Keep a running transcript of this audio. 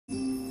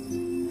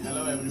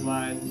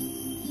everyone.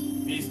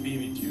 Peace be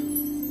with you.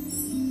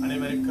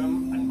 அனைவருக்கும்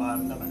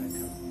அன்பார்ந்த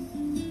வணக்கம்.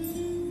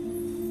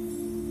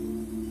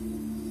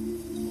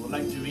 I would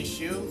like to wish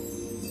you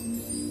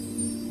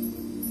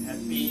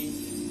happy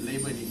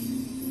Labor Day.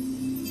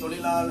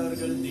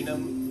 தொழிலாளர்கள்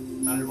தினம்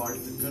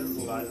நல்வாழ்த்துக்கள்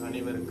உங்கள்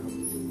அனைவருக்கும்.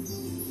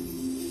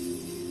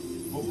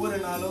 ஒவ்வொரு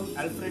நாளும்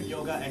ஆல்ஃபிரட்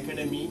யோகா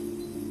அகாடமி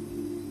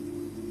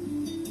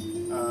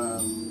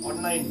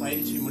ஆன்லைன்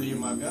பயிற்சி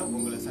மூலியமாக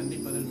உங்களை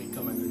சந்திப்பதில் மிக்க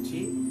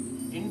மகிழ்ச்சி.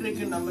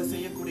 இன்றைக்கு நம்ம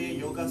செய்யக்கூடிய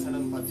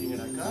யோகாசனம்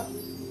பார்த்தீங்கன்னாக்கா,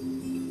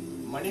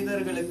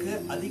 மனிதர்களுக்கு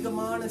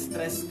அதிகமான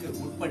ஸ்ட்ரெஸ்க்கு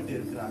உட்பட்டு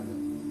இருக்கிறாங்க.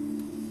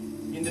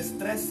 இந்த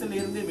ஸ்ட்ரெஸ்ல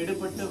இருந்து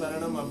விடுபட்டு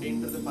வரணும்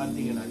அப்படின்றது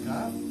பார்த்தீங்கன்னாக்கா,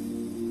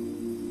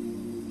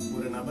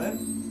 ஒரு நபர்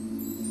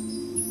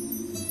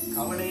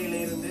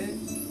கவலையிலிருந்து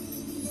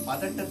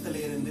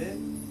பதட்டத்திலிருந்து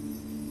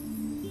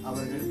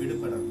அவர்கள்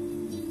விடுபடணும்.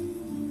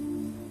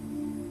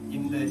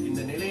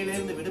 இந்த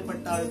நிலையிலிருந்து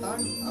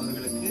விடுபட்டால்தான்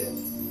அவர்களுக்கு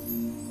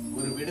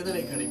ஒரு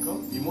விடுதலை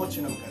கிடைக்கும்,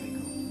 விமோச்சனம் கிடைக்கும்.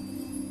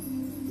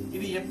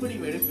 இது எப்படி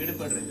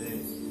விடுபடுறது?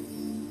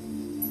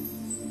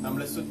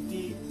 நம்மளை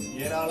சுத்தி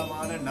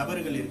ஏராளமான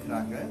நபர்கள்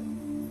இருக்கிறாங்க.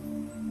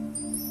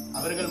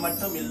 அவர்கள்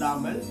மட்டும்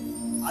இல்லாமல்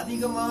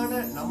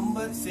அதிகமான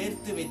நம்பர்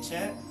சேர்த்து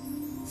வச்ச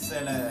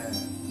சில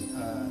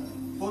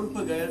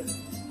பொறுப்புகள்,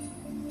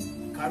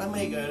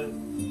 கடமைகள்,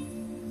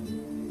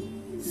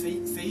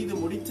 செய்து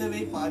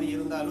முடித்தவை பாதி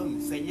இருந்தாலும்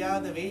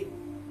செய்யாதவை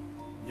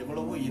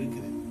எவ்வளவோ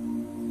இருக்குது.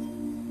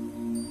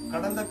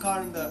 கடந்த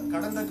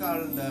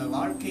கால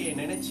வாழ்க்கையை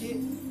நினைச்சு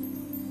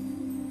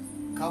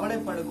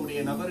கவலைப்படக்கூடிய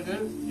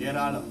நபர்கள்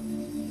ஏராளம்.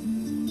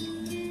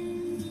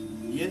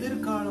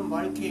 எதிர்காலம்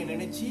வாழ்க்கையை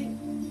நினைச்சு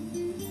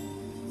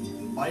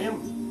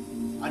பயம்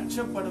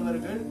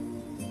அச்சப்படுவர்கள்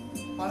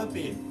பல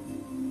பேர்.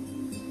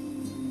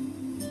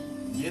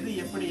 எது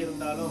எப்படி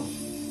இருந்தாலும்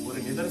ஒரு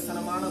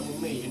நிதர்சனமான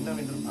உண்மை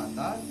என்னவென்று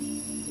பார்த்தால்,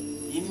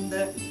 இந்த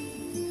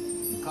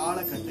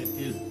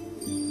காலகட்டத்தில்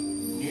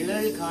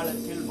நிழல்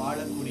காலத்தில்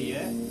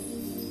வாழக்கூடிய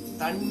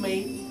தன்மை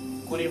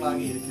குறைவாக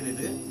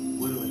இருக்கிறது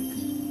ஒருவருக்கு.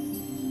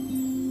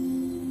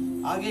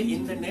 ஆக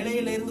இந்த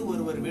நிலையிலிருந்து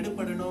ஒருவர்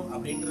விடுபடணும்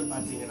அப்படின்றது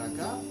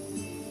பார்த்தீங்கன்னாக்கா,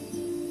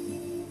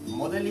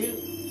 முதலில்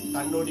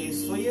தன்னுடைய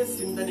சுய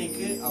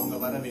சிந்தனைக்கு அவங்க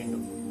வர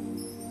வேண்டும்.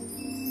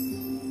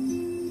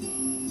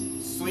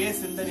 சுய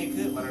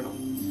சிந்தனைக்கு வரணும்.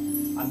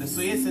 அந்த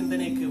சுய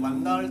சிந்தனைக்கு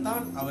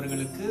வந்தால்தான்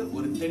அவர்களுக்கு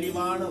ஒரு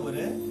தெளிவான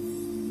ஒரு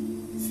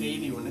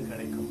செய்தி ஒண்ணு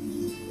கிடைக்கும்.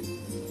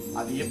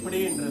 அது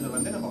எப்படின்றத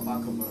நம்ம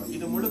பார்க்க போறோம்.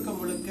 இது முழுக்க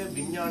முழுக்க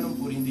விஞ்ஞானம்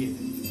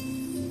புரிந்தியது.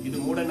 இது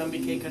மூட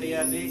நம்பிக்கை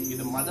கிடையாது.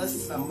 இது மத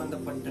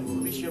சம்பந்தப்பட்ட ஒரு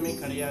விஷயமே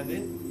கிடையாது.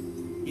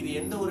 இது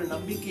எந்த ஒரு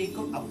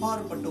நம்பிக்கைக்கும்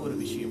அப்பாற்பட்ட ஒரு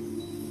விஷயம்.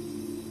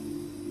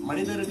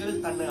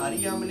 மனிதர்கள் தன்னை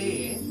அறியாமலே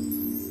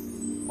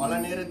பல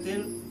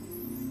நேரத்தில்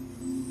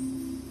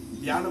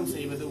தியானம்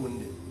செய்வது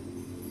உண்டு.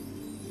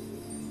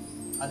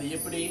 அது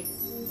எப்படி?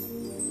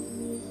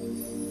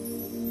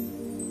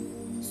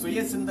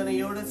 சுய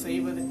சிந்தனையோட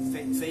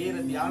செய்யற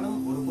தியானம்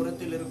ஒரு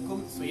புறத்தில்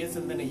இருக்கும், சுய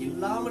சிந்தனை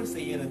இல்லாமல்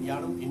செய்யற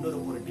தியானம் இன்னொரு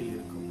புறத்தில்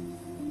இருக்கும்.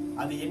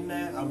 அது என்ன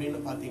அப்படின்னு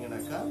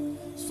பாத்தீங்கன்னாக்கா,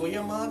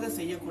 சுயமாக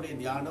செய்யக்கூடிய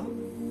தியானம்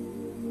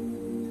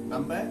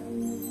நம்ம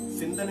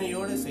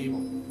சிந்தனையோட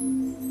செய்வோம்.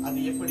 அது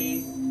எப்படி?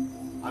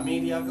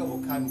 அமைதியாக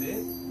உட்கார்ந்து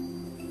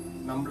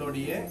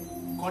நம்மளுடைய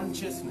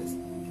கான்சியஸ்னஸ்,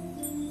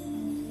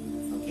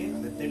 ஓகே,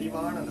 அந்த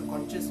தெளிவான அந்த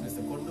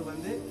கான்சியஸ்னஸ் கொண்டு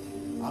வந்து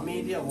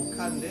அமைதியா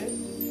உட்கார்ந்து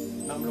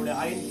நம்மளுடைய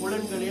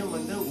ஐம்புலன்களையும்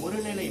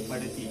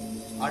ஒருநிலைப்படுத்தி,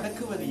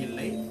 அடக்குவது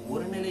இல்லை,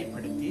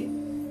 ஒருநிலைப்படுத்தி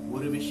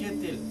ஒரு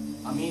விஷயத்தில்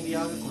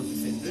அமைதியாக கொண்டு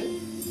சென்று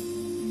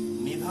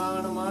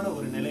நிதானமான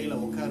ஒரு நிலையில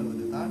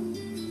உட்காருவது தான்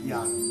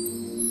தியானம்.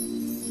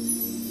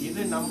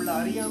 இது நம்மளை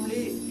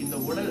அறியாமலே இந்த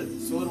உடல்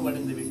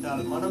சோர்வடைந்து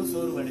விட்டால், மனம்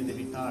சோர்வடைந்து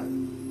விட்டால்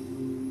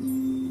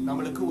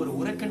நம்மளுக்கு ஒரு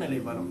உறக்க நிலை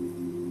வரும்,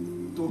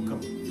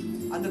 தூக்கம்.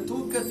 அந்த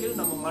தூக்கத்தில்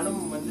நம்ம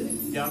மனம்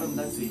தியானம்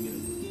தான் செய்கிறது.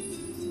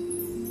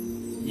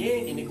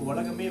 ஏன் இன்னைக்கு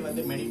உலகமே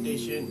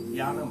மெடிடேஷன்,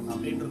 தியானம்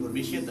அப்படின்ற ஒரு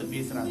விஷயத்தை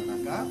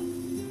பேசுறாங்கனாக்கா,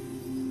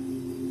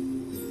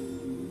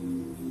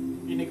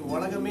 இன்னைக்கு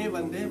உலகமே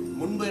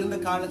முன்பு இருந்த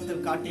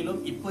காலத்தில்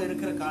காட்டிலும் இப்ப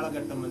இருக்கிற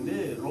காலகட்டம்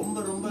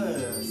ரொம்ப ரொம்ப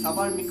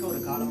சவால் மிக்க ஒரு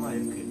காலமா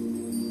இருக்கு.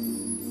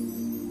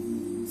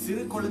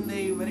 சிறு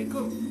குழந்தை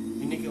வரைக்கும்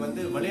இன்னைக்கு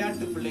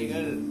விளையாட்டு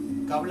பிள்ளைகள்,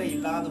 கவலை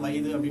இல்லாத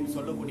வயது அப்படின்னு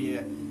சொல்லக்கூடிய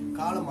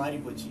காலம் மாறி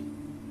போச்சு.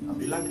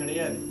 அப்படிலாம்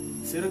கிடையாது.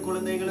 சிறு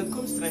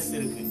குழந்தைகளுக்கும் ஸ்ட்ரெஸ்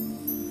இருக்கு.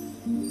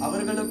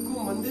 அவர்களுக்கும்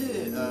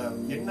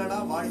என்னடா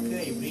வாழ்க்கை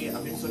இப்படி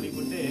அப்படின்னு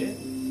சொல்லிக்கொண்டு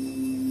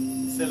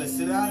சில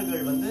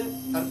சிறார்கள்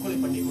தற்கொலை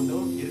பண்ணி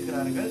கொண்டும்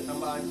இருக்கிறார்கள்.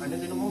 நம்ம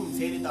அனுதினமும்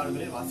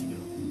செய்தித்தாள்களில்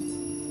வாசிக்கிறோம்.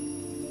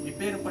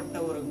 இப்பேற்பட்ட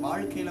ஒரு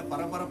வாழ்க்கையில,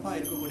 பரபரப்பா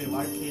இருக்கக்கூடிய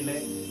வாழ்க்கையில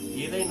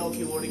எதை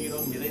நோக்கி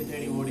ஓடுகிறோம், எதை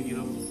தேடி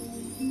ஓடுகிறோம்?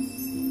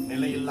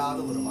 நிலையில்லாத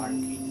ஒரு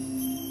வாழ்க்கை.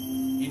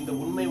 இந்த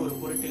உண்மை ஒரு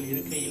பொருட்டில்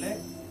இருக்கையில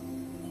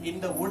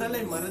இந்த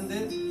உடலை மறந்து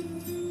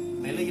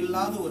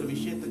நிலையில்லாத ஒரு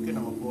விஷயத்துக்கு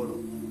நம்ம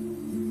போறோம்.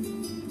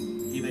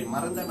 இதை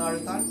மறந்த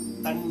நாள் தான்,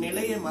 தன்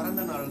நிலையை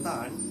மறந்த நாள்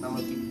தான்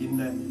நமக்கு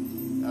இந்த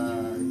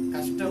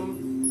கஷ்டம்,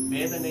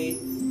 வேதனை,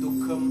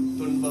 துக்கம்,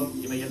 துன்பம்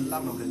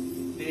இவையெல்லாம் நம்மளை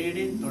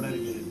தேடி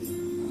தொடர்கிறது.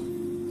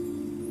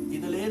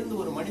 இதுல இருந்து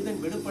ஒரு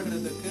மனிதன்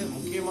விடுபடுறதுக்கு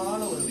முக்கியமான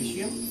ஒரு விஷயம்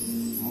விஷயம்,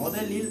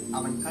 முதலில்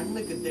அவன்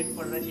கண்ணுக்கு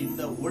தென்படுற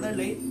இந்த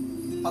உடலை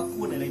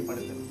பக்குவ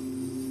நிலைப்படுத்தணும்.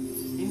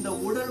 இந்த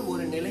உடல்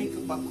ஒரு நிலைக்கு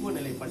பக்குவ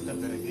நிலைப்பட்ட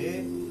பிறகு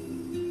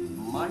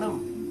மனம்,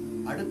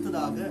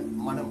 அடுத்ததாக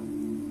மனம்.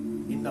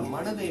 இந்த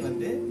மனதை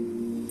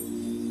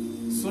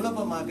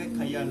சுலபமாக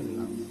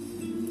கையாளுதலாம்.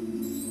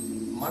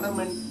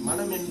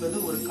 மனம் என்பது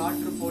ஒரு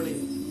காற்று போல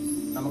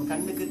நம்ம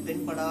கண்ணுக்கு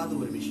தென்படாத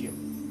ஒரு விஷயம்.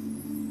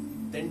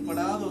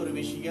 தென்படாத ஒரு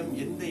விஷயம்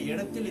எந்த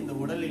இடத்தில் இந்த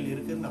உடலில்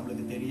இருக்குன்னு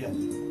நம்மளுக்கு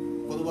தெரியாது.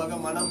 பொதுவாக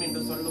மனம்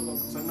என்று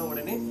சொன்ன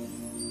உடனே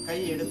கை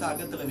எடுத்து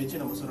அகத்துல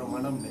வச்சு நம்ம சொல்றோம்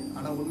மனம்னு.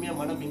 ஆனா உண்மையா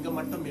மனம் இங்க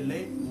மட்டும் இல்லை,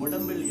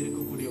 உடம்பில்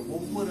இருக்கக்கூடிய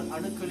ஒவ்வொரு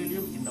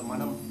அணுக்களிலும் இந்த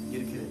மனம்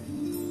இருக்கிறது.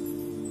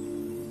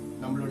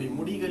 நம்மளுடைய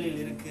முடிகளில்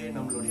இருக்கு,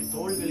 நம்மளுடைய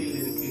தோள்களில்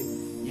இருக்கு,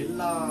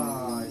 எல்லா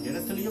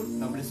இடத்துலயும்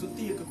நம்மளை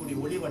சுத்தி இருக்கக்கூடிய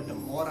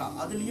ஒளிவட்டம் ஓரா,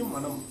 அதுலயும்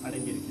மனம்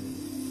அடங்கி இருக்கிறது.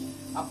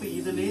 அப்ப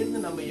இதுல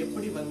இருந்து நம்ம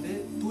எப்படி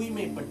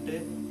தூய்மைப்பட்டு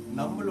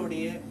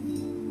நம்மளுடைய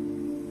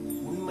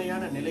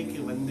உண்மையான நிலைக்கு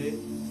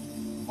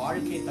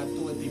வாழ்க்கை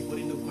தத்துவத்தை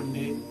புரிந்து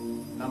கொண்டு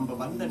நம்ம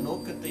வந்த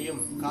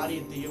நோக்கத்தையும்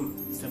காரியத்தையும்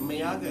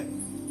செம்மையாக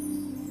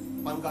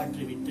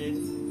பங்காற்றிவிட்டு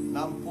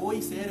நாம்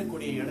போய்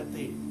சேரக்கூடிய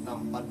இடத்தை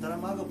நாம்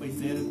பத்திரமாக போய்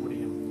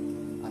சேரக்கூடிய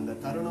அந்த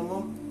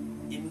தருணமும்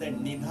இந்த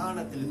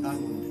நிதானத்தில்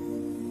தான் உண்டு.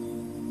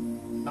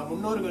 நம்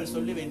முன்னோர்கள்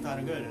சொல்லி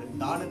வைத்தார்கள்,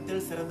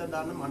 தானத்தில் சிறந்த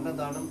தானம்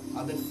அன்னதானம்,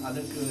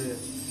 அதற்கு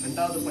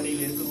இரண்டாவது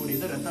படியில்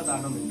இருக்கக்கூடியது இரத்த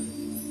தானம் என்று.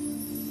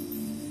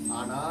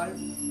 ஆனால்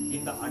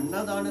இந்த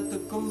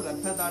அன்னதானத்துக்கும்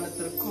இரத்த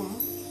தானத்திற்கும்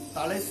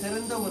தலை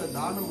சிறந்த ஒரு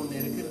தானம் ஒண்ணு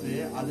இருக்கிறது.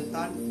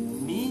 அதுதான்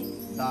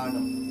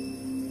நிதானம்,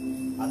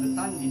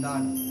 அதுதான்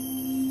நிதானம்.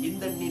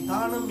 இந்த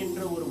நிதானம்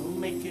என்ற ஒரு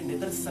உண்மைக்கு,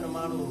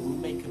 நிதர்சனமான ஒரு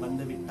உண்மைக்கு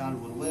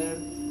வந்துவிட்டால்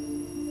ஒருவர்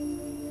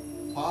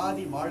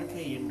பாதி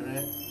வாழ்க்கை என்ற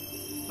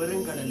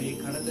பெருங்கடலை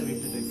கடந்து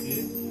விட்டதற்கு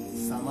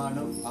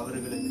சமானம்.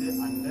 அவர்களுக்கு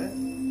அந்த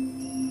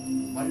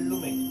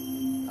வல்லமை,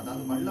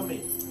 அதாவது வல்லமை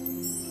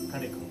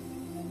கிடைக்கும்.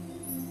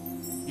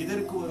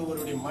 இதற்கு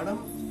ஒருவருடைய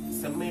மனம்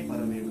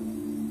செம்மைப்பட வேண்டும்.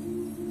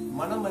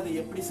 மனம் அது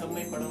எப்படி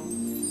செம்மைப்படும்?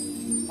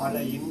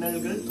 பல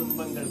இன்னல்கள்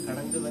துன்பங்கள்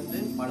கடந்து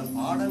பல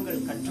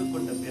பாடங்கள்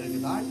கற்றுக்கொண்ட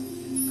பிறகுதான்,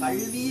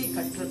 கல்வியை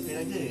கற்ற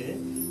பிறகு,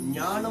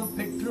 ஞானம்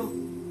பெற்றும்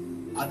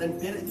அதன்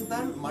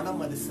பிறகுதான்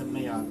மனம் அது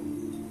செம்மையாகும்.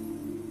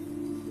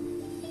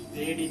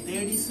 தேடி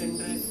தேடி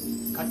சென்று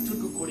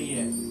கற்றுக்கக்கூடிய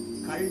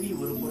கல்வி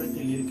ஒரு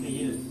புறத்தில்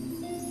இருக்கையில்,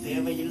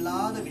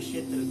 தேவையில்லாத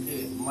விஷயத்திற்கு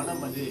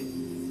மனம் அது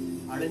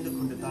அழைந்து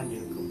கொண்டு தான்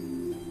இருக்கும்.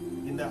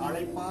 இந்த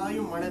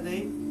அழைப்பாயும் மனதை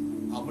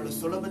அவ்வளவு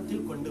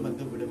சுலபத்தில் கொண்டு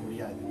விட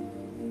முடியாது.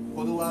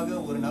 பொதுவாக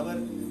ஒரு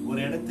நபர் ஒரு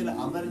இடத்தில்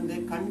அமர்ந்து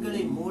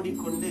கண்களை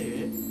மூடிக்கொண்டு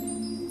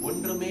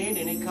ஒன்றுமே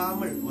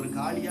நினைக்காமல் ஒரு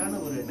காலியான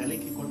ஒரு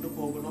நிலைக்கு கொண்டு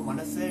போகணும்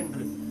மனசே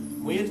என்று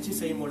முயற்சி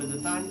செய்யும்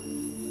பொழுதுதான்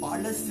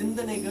பல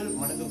சிந்தனைகள்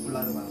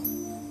மனதுக்குள்ளார வரும்.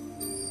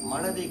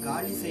 மனதை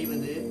காலி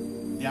செய்வது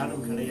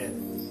தியானம் கிடையாது.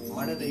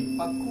 மனதை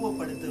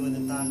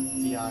பக்குவப்படுத்துவது தான்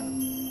தியானம்.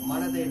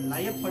 மனதை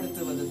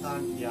லயப்படுத்துவது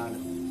தான்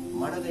தியானம்.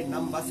 மனதை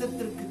நம்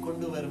வசத்திற்கு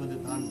கொண்டு வருவது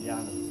தான்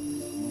தியானம்.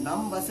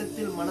 நம்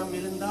வசத்தில் மனம்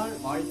இருந்தால்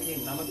வாழ்க்கை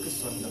நமக்கு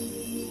சொந்தம்.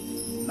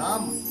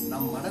 நாம்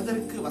நம்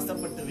மனதிற்கு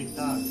வசப்பட்டு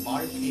விட்டால்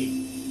வாழ்க்கை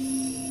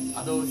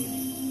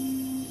அதோகினி.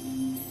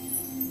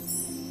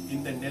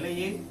 இந்த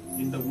நிலையே,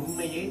 இந்த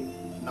உண்மையை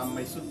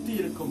நம்மை சுத்தி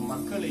இருக்கும்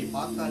மக்களை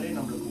பார்த்தாலே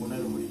நம்மளுக்கு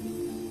உணர முடியும்.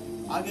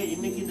 ஆக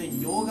இன்னைக்கு இந்த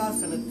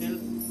யோகாசனத்தில்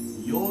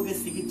யோக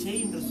சிகிச்சை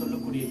என்று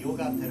சொல்லக்கூடிய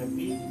யோகா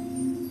தெரப்பி,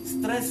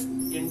 ஸ்ட்ரெஸ்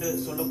என்று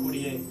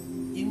சொல்லக்கூடிய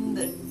இந்த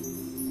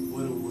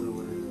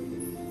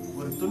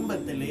ஒரு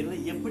துன்பத்தில் இருந்து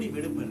எப்படி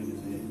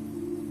விடுபடுகிறது?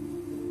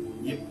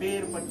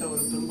 எப்பேற்பட்ட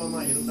ஒரு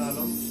துன்பமா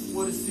இருந்தாலும்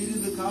ஒரு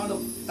சிறிது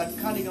காலம்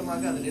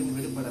தற்காலிகமாக அதிலிருந்து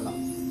விடுபடலாம்.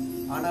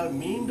 ஆனால்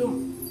மீண்டும்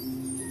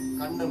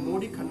கண்ணை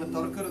மூடி கண்ணை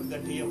திறக்கிறது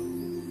கட்டியும்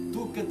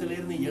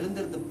தூக்கத்திலிருந்து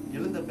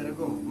எழுந்த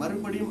பிறகும்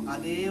மறுபடியும்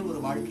அதே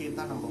ஒரு வாழ்க்கையை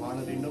தான் நம்ம வாழ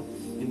வேண்டும்.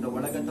 இந்த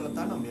உலகத்துல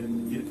தான் நம்ம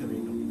இருக்க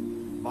வேண்டும்.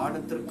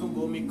 வானத்திற்கும்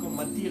பூமிக்கும்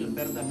மத்தியில்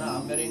பிறந்தனா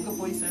வேற எங்க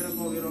போய் சேர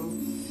போகிறோம்?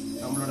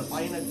 நம்மளோட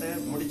பயணத்தை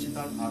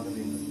முடிச்சுதான் ஆக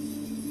வேண்டும்.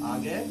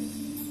 ஆக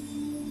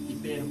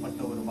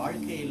இப்பேற்பட்ட ஒரு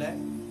வாழ்க்கையில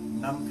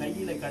நம்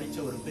கையில கிடைச்ச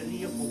ஒரு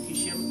பெரிய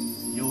பொக்கிஷம்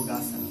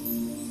யோகாசனம்.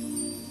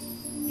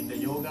 இந்த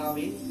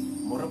யோகாவை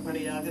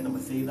முறைப்படியாக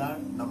நம்ம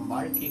செய்தால் நம்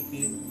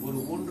வாழ்க்கைக்கு ஒரு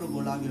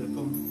ஊன்றுகோலாக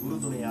இருக்கும்,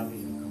 உறுதுணையாக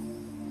இருக்கும்.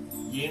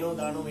 ஏனோ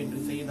தானோ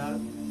என்று செய்தால்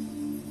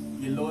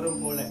எல்லோரும்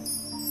போல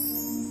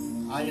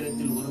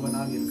 1000-ல்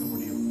ஒருவனாக இருக்க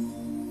முடியும்,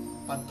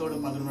 10ஓடு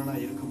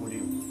 11 இருக்க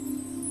முடியும்.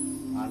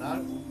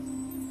 ஆனால்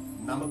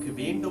நமக்கு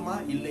வேண்டுமா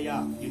இல்லையா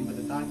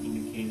என்பது தான்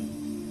இங்கு கேள்வி.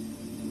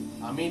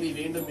 அமைதி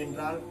வேண்டும்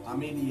என்றால்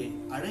அமைதியை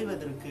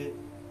அடைவதற்கு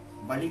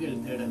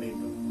வழிகள் தேட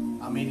வேண்டும்.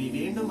 அமைதி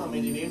வேண்டும்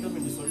அமைதி வேண்டும்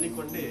என்று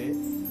சொல்லிக்கொண்டு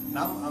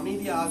நாம்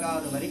அமைதி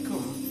ஆகாத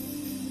வரைக்கும்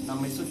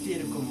நம்மை சுற்றி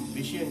இருக்கும்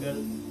விஷயங்கள்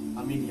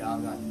அமைதி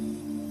ஆகாது.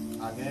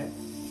 ஆக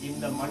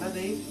இந்த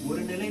மனதை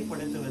ஒரு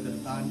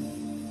நிலைப்படுத்துவதற்கான்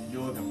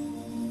யோகம்.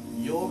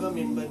 யோகம்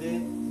என்பது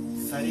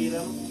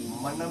சரீரம்,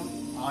 மனம்,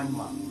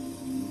 ஆன்மா,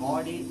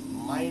 பாடி,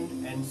 மைண்ட்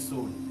அண்ட்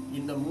சோல்,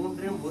 இந்த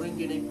மூன்றையும்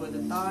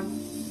ஒருங்கிணைப்பது தான்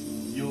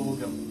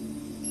யோகம்.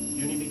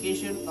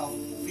 Unification of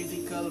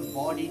physical,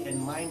 body and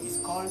mind is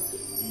called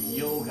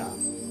yoga.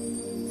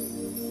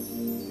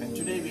 And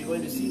today we are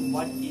going to see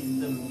what is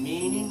the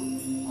meaning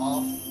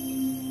of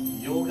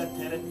yoga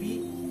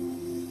therapy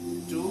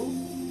to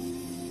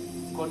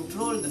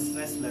control the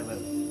stress level.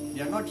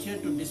 We are not here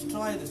to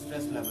destroy the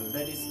stress level.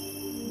 That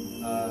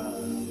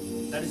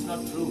is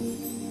not true.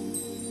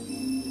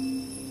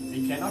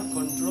 We cannot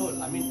control,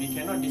 we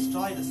cannot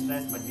destroy the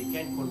stress, but we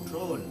can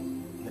control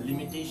the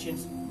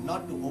limitations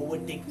not to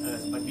overtake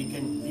us, but we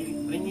can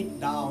bring it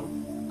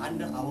down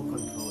under our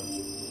control.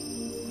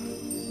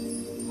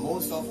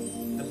 Most of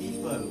the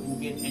people who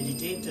get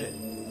agitated,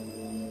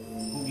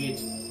 who get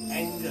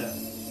anger,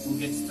 who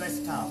get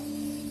stressed out,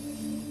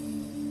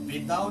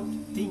 without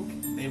think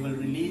they will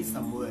release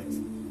some words.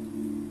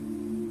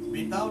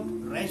 Without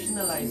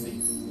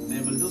rationalizing, they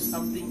will do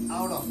something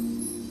out of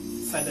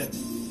sudden.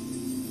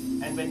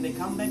 And when they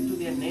come back to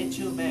their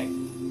nature back,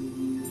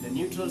 the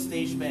neutral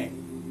stage back,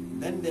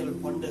 then they will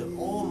ponder,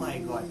 oh my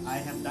God, I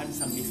have done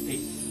some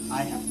mistake.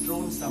 I have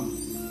thrown some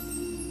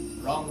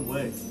wrong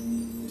words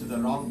to the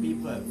wrong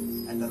people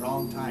at the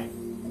wrong time.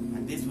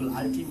 And this will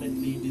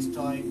ultimately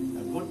destroy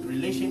a good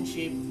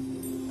relationship,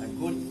 a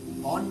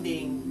good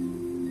bonding,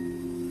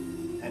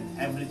 and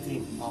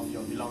everything of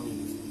your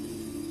belongings.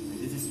 And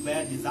this is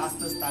where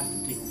disasters start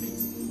to take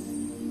place.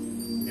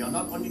 We are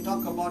not only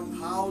talk about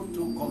how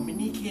to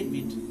communicate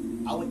with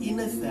our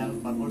inner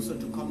self, but also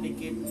to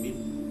communicate with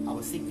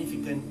our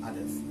significant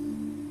others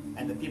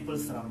and the people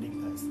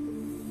surrounding us.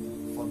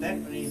 For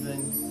that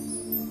reason,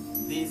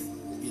 this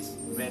is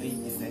very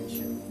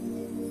essential.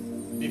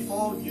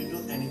 Before you do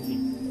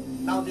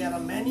anything. Now there are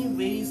many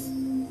ways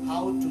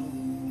how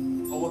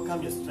to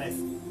overcome your stress.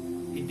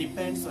 It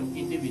depends on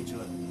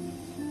individual.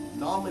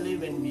 Normally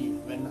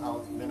when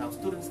our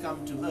students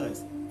come to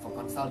us for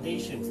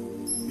consultations,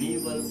 we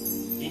will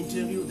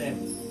interview them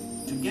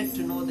to get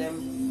to know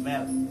them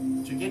well,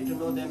 to get to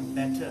know them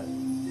better,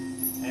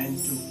 and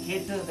to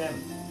cater them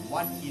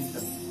what is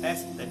the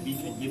best that we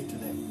can give to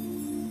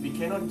them. We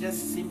cannot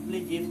just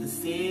simply give the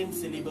same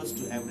syllabus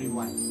to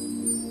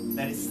everyone.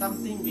 There is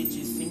something which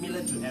is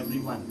similar to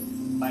everyone,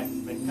 but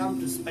when it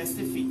comes to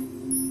specific,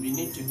 we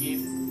need to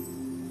give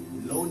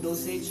low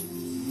dosage,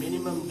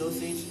 minimum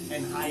dosage,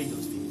 and high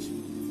dosage.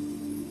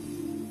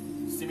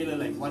 Similar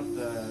like what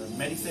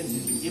medicines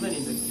has been given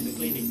in the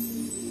clinic.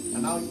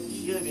 And now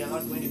here we are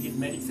not going to give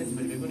medicines,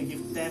 but we are going to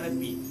give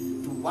therapy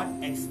to what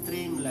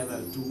extreme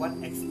level, to what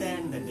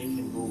extent that they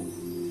can go.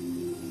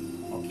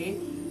 Okay?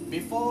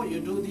 Before you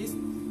do this,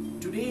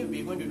 today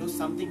we are going to do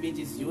something which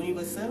is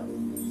universal,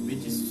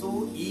 which is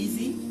so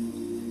easy,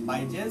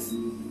 by just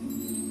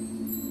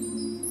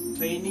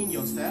training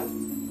yourself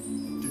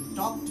to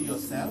talk to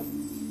yourself.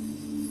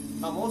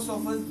 Now most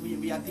of us,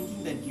 we are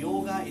thinking that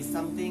yoga is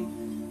something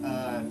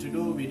to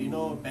do with,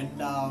 bend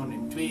down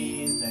and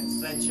twist and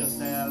stretch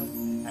yourself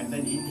and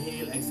then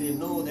inhale, exhale.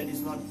 No, that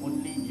is not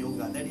only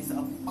yoga. That is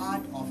a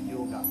part of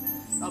yoga.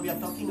 Now we are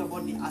talking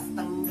about the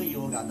Astanga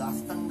yoga. The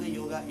Astanga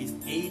yoga is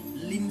 8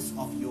 limbs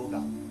of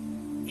yoga,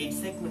 8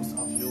 segments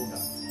of yoga.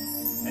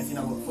 As in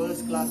our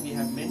first class we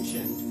have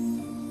mentioned,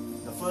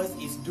 the first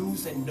is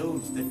do's and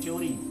don'ts, the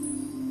theory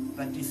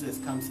practices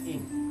comes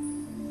in.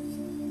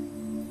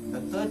 The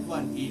third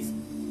one is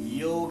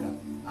yoga,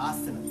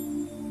 asana,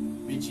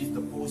 which is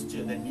the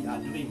posture that we are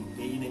doing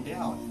day in and day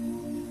out.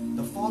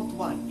 The fourth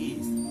one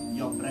is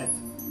your breath,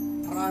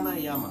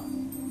 pranayama.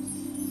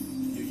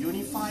 You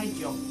unified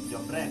your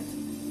breath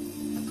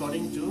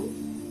according to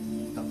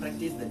the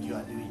practice that you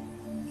are doing.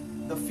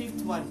 The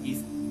fifth one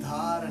is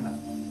dharana.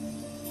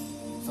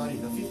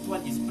 The fifth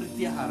one is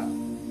pratyahara.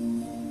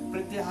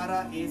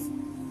 Pratyahara is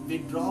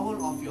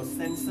withdrawal of your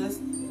senses,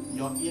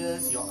 your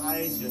ears, your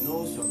eyes, your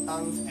nose, your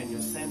tongues, and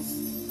your sense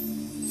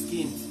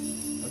skins.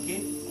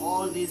 Okay?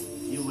 All this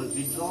you will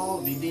withdraw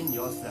within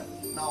yourself.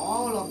 Now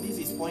all of this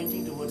is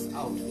pointing towards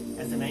out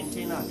as an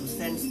antenna to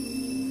sense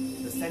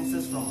the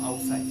senses from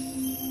outside.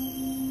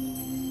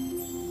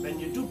 When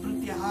you do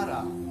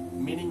pratyahara,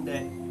 meaning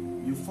that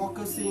you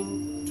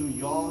focusing to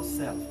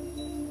yourself,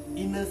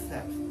 inner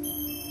self,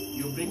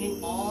 you're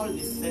bringing all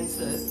these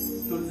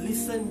senses to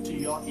listen to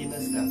your inner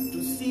self,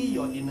 to see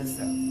your inner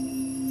self.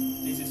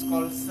 This is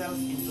called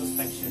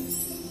self-introspection.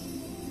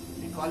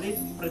 We call it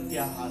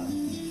pratyahara.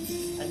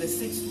 And the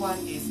sixth one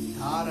is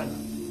dharana.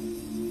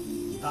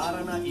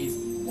 Dharana is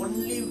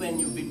only when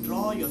you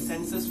withdraw your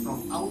senses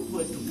from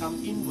outward to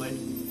come inward,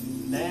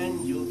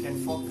 then you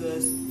can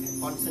focus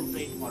and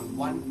concentrate on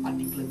one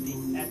particular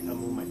thing at a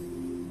moment.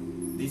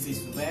 This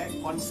is where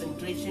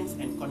concentrations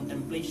and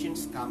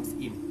contemplations comes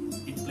in.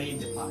 It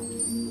plays a part.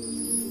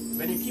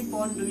 When you keep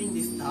on doing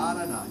this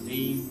dharana,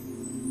 they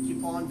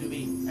keep on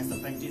doing as the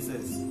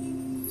practices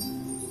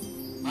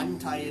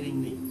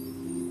untiringly,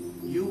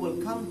 you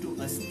will come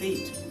to a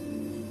state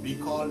we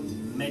call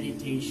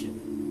meditation,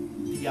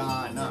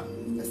 dhyana,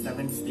 the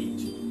 7th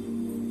stage.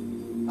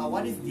 Now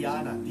what is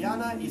dhyana?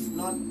 Dhyana is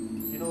not,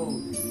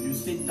 you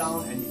sit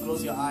down and you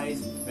close your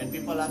eyes. When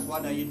people ask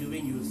what are you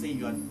doing, you say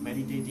you are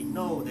meditating.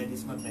 No, that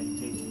is not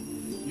meditating.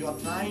 You are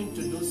trying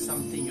to do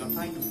something, you are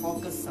trying to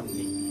focus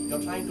something, you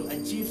are trying to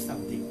achieve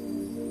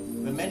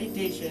something. The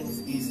meditation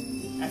is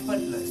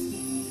effortless.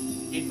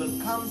 It will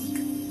come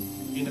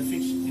in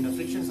a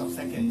fractions of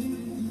seconds.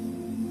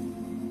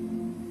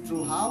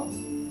 Through how?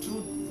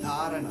 Through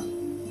dharana.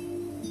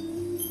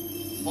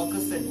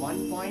 Focus at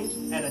one point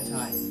at a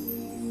time.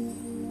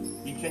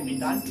 It can be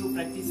done through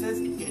practices,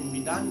 it can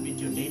be done with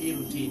your daily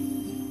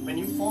routine. When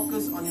you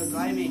focus on your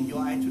driving, you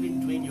are actually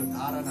doing your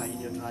dharana in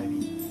your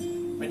driving.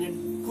 When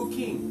you're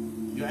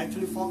cooking, you're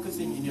actually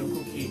focusing in your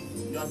cooking.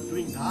 You are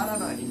doing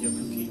dharana in your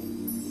cooking.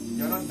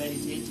 You're not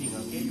meditating,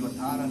 okay? You are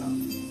dharana.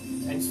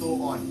 And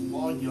so on,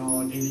 all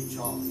your daily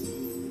chores.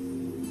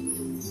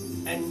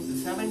 And the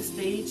seventh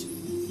stage,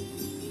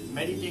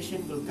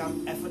 meditation will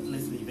come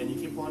effortlessly when you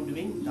keep on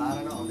doing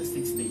dharana on the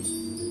sixth stage.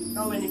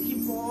 Now when you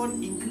keep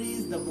on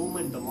increase the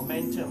movement, the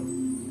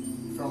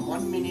momentum from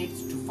 1 minute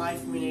to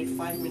 5 minutes,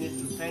 5 minutes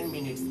to 10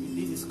 minutes,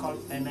 this is called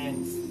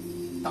penance,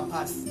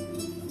 tapas,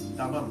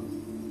 tavam.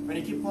 When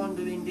you keep on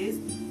doing this,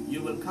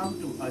 you will come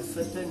to a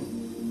certain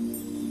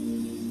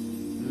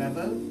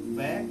level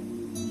where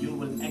you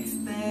will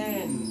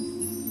extend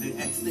the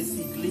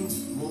ecstasy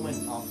glimpse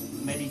moment of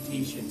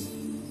meditation,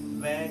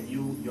 where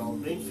your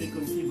brain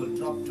frequency will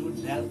drop to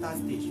delta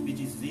stage, which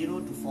is 0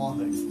 to 4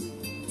 Hertz.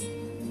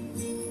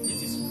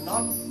 This is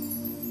not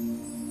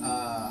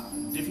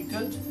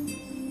difficult.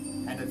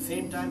 At the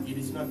same time, it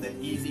is not that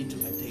easy to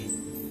attain.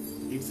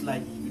 It's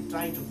like you're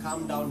trying to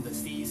calm down the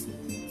sea's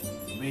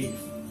wave.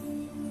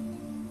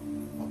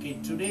 Okay,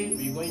 today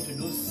we're going to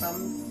do some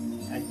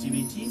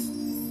activities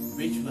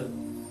which will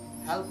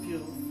help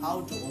you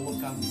how to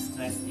overcome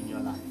stress in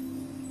your life.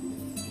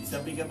 It's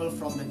applicable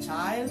from the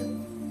child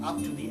up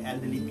to the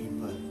elderly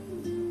people.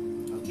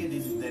 Okay,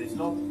 there is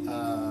no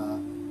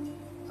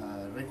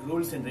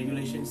rules and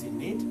regulations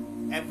in it.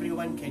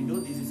 Everyone can do.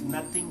 This is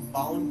nothing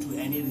bound to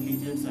any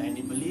religions or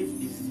any belief.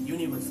 This is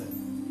universal.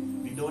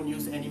 We don't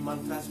use any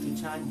mantras to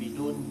chant. We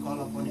don't call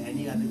upon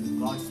any other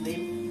God's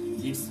name.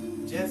 It's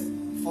just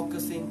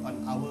focusing on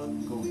our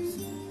goals.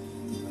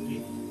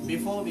 Okay.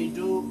 Before we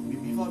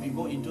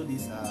go into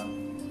this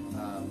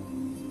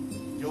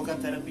yoga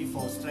therapy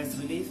for stress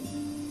relief,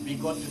 we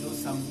got to do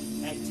some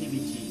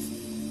activities,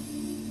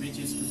 which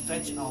is to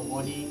stretch our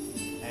body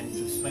and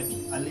to sweat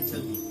a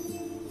little bit.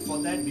 For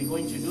that, we're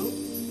going to do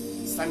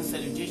sun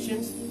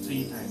salutations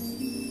 3 times.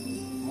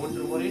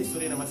 3 முறை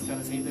சூரிய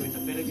நமஸ்காரம் செய்து விட்ட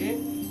பிறகு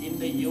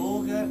இந்த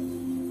யோக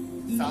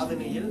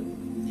சாதனையில்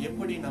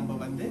எப்படி நம்ம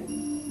வந்து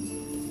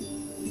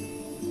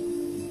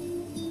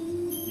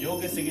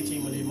யோக சிகிச்சை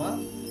மூலமா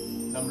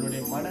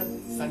நம்மளுடைய மன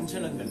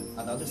சஞ்சலங்கள்,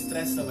 அதாவது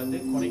ஸ்ட்ரெஸ்ஸை வந்து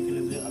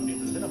குறைக்கிறது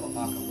அப்படின்றது நம்ம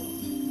பார்க்க போறோம்.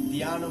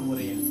 தியான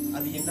முறையில்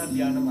அது என்ன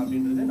தியானம்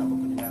அப்படின்றத நம்ம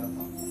கொஞ்ச நேரம்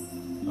பார்ப்போம்.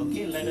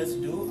 Okay, let us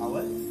do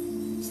our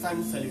sun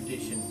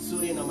salutation.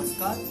 சூரிய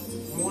நமஸ்கார்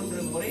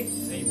 3 முறை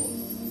செய்வோம்.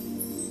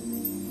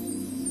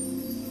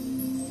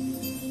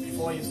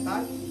 Before you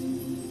start,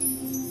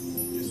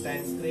 you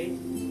stand straight.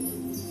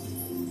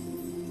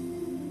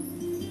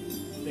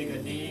 Take a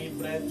deep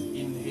breath,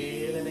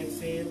 inhale and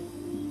exhale.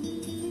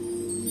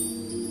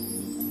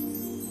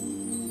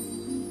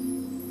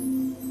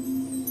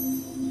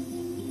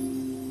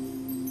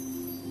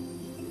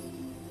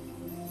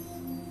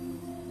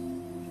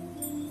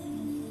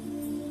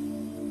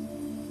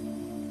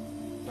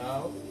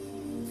 Now,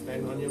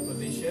 stand on your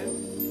position.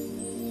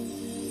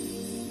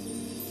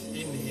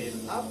 Inhale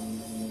up.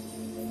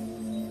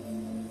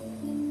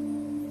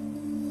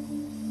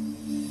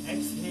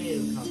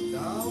 Exhale, come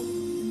down.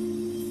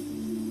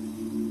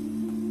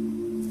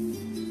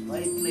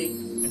 Right leg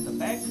at the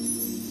back.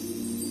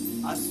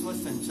 Asva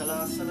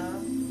Sanchalasana.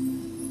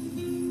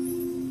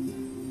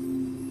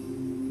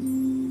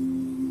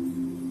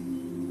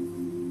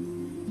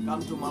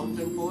 Come to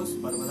mountain pose,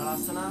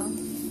 Parvadasana.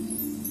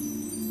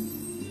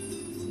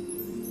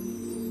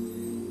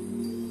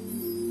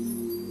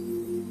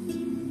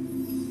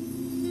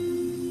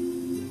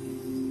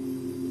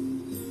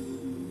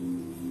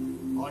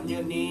 On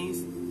your knees,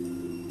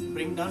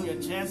 bring down your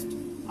chest,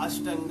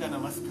 Ashtanga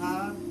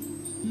Namaskar.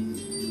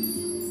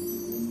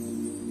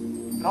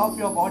 Drop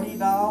your body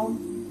down,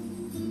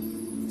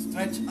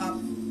 stretch up,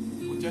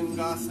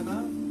 Bhujangasana.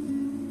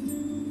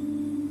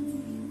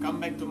 Come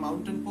back to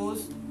mountain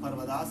pose,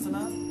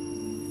 Parvadasana.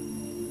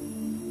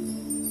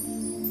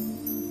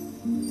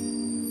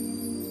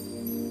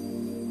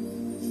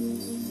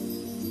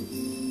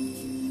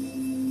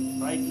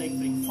 Right leg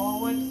bring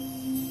forward.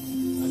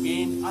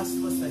 Again,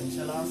 Asva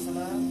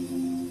Sanchalasana.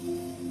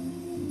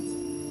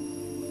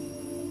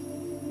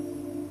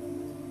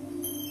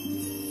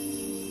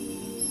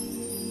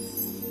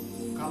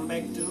 Come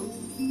back to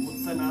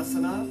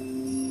Uttanasana.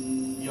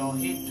 Your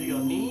head to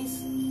your knees.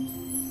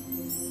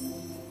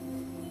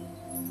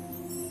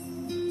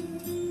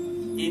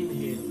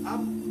 Inhale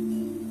up.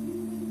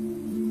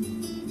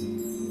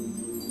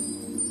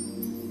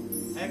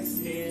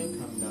 Exhale,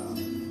 come down.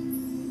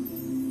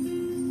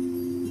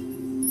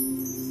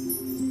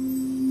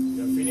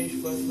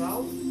 First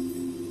round.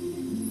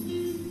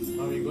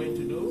 Now we're going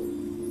to do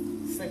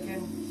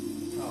second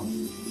round.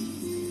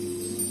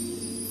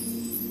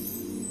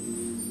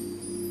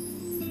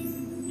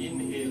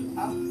 Inhale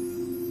up.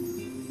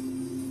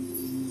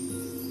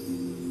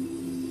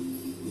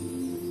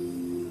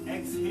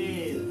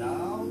 Exhale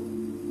down.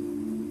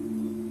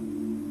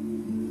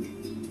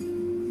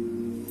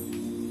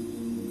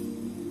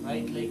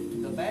 Right leg to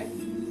the back.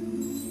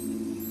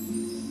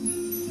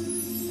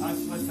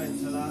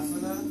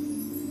 Asvasanchalasana.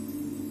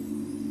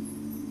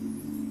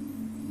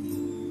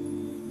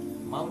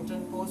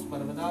 Mountain pose,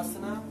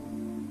 Parvadasana.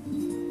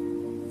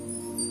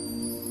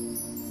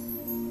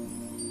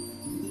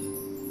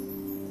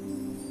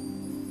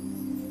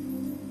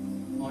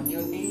 On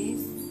your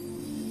knees,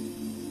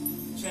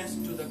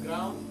 chest to the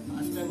ground,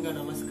 Ashtanga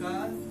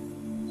Namaskar.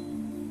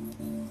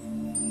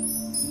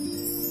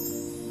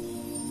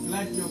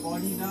 Flat your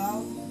body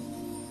down.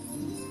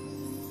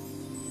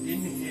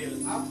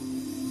 Inhale up,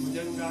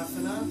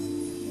 Bhujangasana.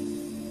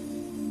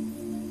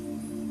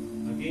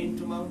 Again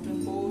to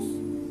mountain pose.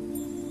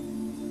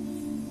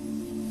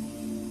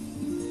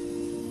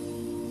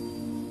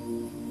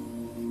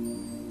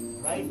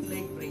 Right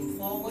leg bring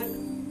forward.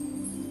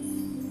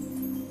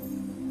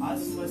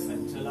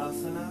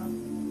 Asvasanchalasana.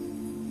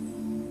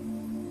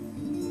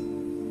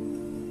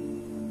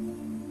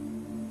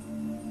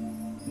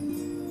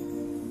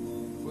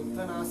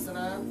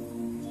 Uttanasana.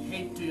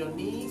 Head to your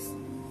knees.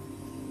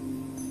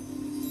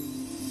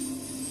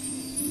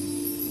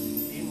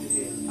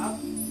 Inhale up.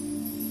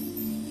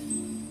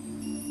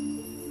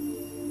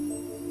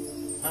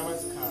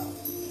 Namaskar.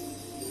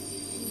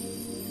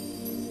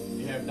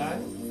 We have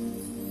done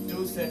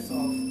 2 sets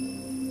of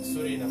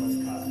Surya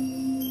Namaskar.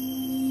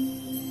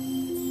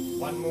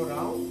 One more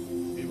round,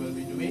 we will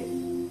be doing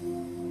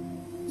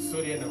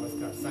Surya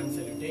Namaskar, sun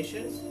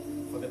salutations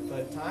for the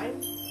 3rd time.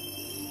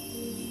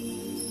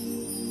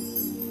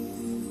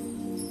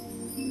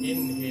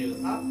 Inhale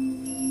up.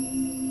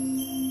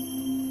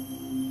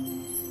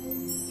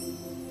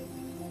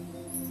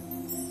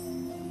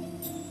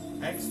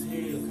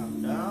 Exhale, come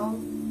down.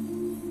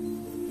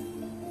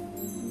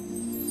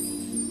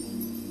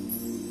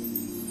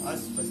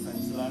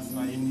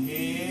 Asvasanchalasana,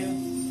 inhale.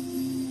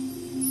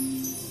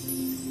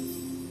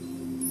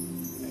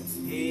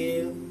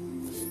 Exhale.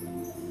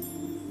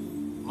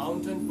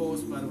 Mountain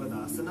pose,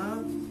 Parvadasana.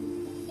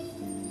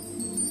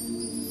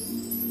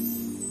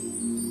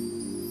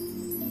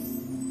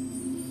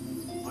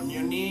 On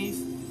your knees,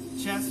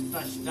 chest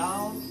touch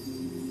down.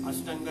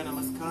 Ashtanga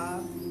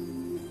Namaskar.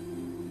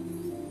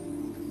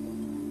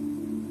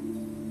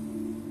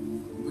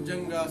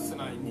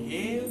 Bhujangasana,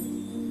 inhale.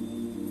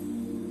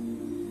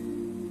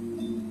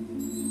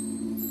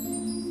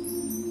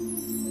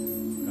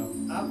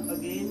 Up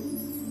again.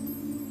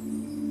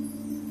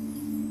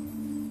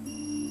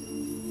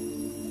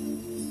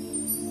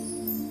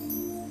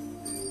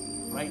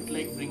 Right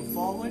leg bring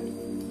forward.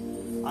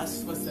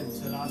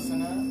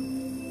 Asvasanchalasana.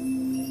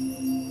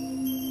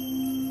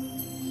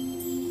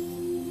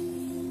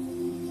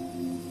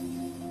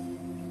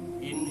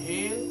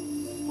 Inhale.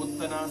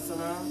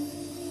 Uttanasana.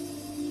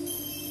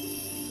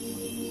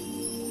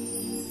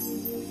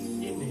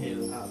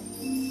 Inhale up.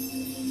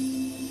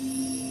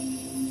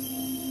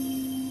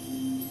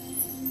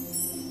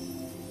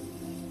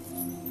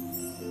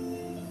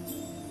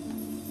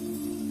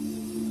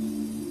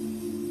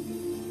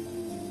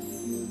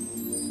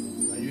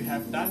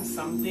 Have done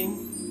something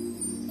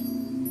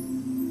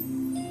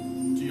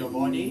to your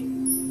body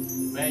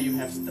where you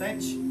have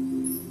stretched,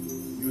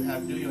 you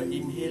have do your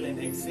inhale and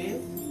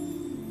exhale,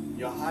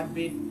 your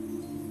heartbeat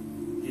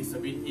is a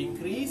bit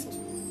increased,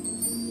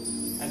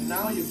 and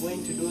now you're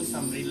going to do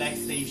some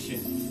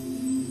relaxation.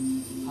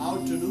 How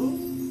to do?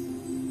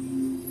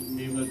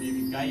 We will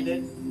be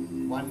guided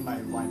one by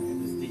one at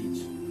the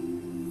stage.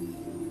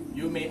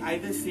 You may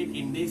either sit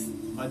in this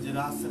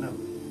Vajrasana,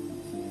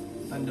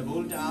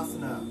 Thunderbolt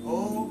Asana,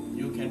 or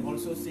you can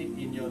also sit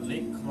in your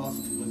leg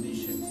crossed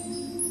position.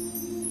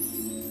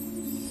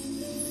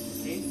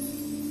 Okay?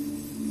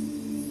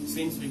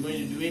 Since we're going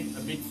to do it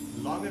a bit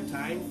longer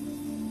time,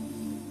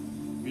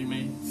 we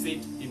may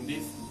sit in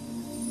this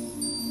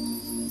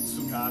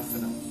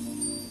Sukhasana.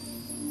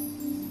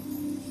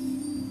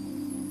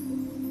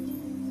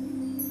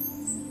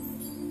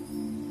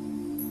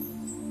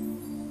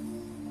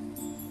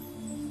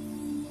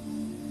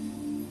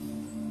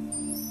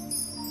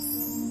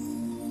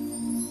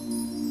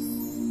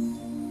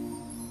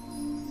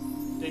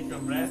 Take your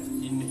breath,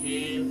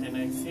 inhale and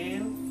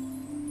exhale.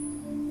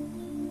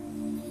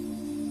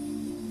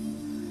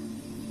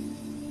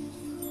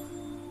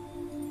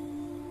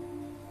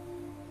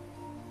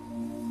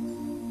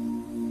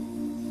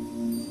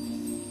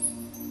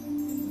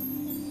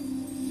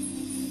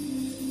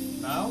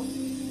 Now,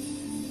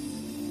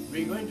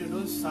 we're going to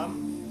do some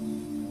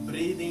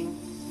breathing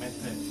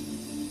method.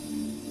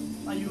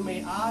 Now you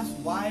may ask,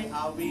 why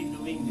are we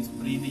doing this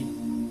breathing?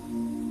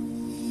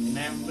 In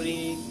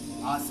every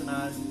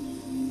asanas,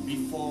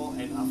 before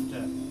and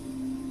after.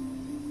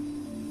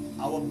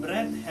 Our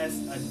breath has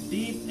a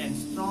deep and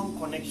strong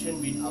connection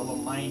with our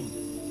mind.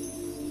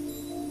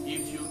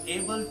 If you're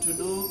able to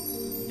do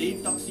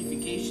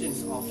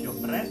detoxifications of your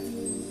breath,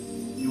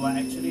 you are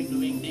actually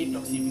doing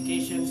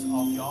detoxifications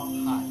of your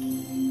heart,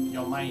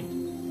 your mind.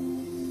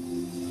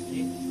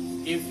 Okay?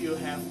 If you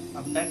have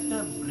a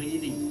better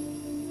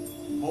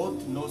breathing,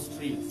 both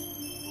nostrils,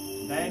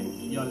 then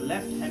your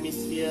left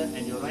hemisphere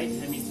and your right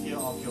hemisphere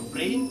of your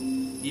brain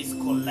is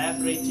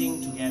collaborating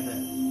together,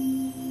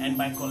 And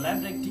by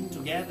collaborating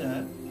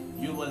together,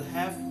 you will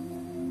have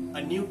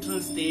a neutral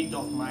state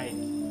of mind.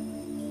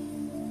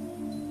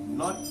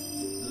 Not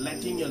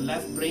letting your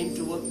left brain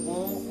to work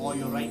more or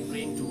your right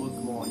brain to work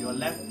more. Your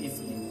left is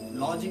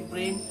logic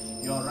brain,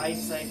 your right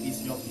side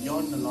is your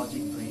beyond the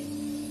logic brain.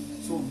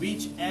 So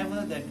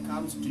whichever that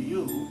comes to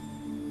you,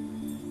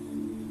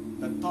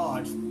 the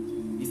thought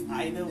is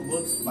either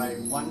works by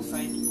one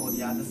side or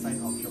the other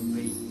side of your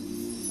brain.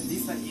 And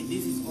this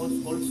is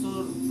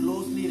also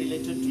closely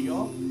related to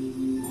your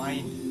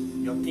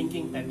mind, your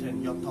thinking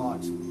pattern, your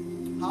thoughts.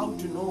 How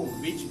to know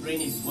which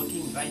brain is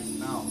working right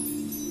now?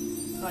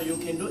 Now you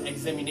can do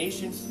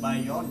examinations by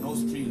your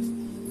nostrils,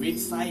 which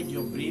side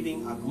your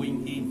breathing are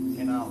going in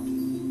and out.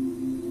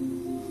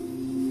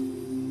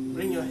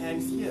 Bring your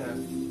hands here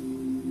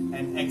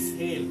and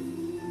exhale.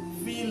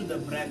 Feel the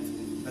breath,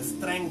 the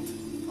strength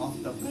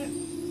of the breath.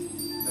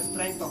 The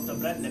strength of the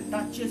breath that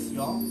touches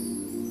your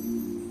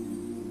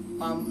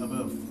palm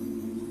above.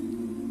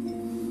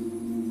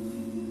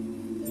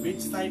 Which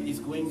side is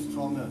going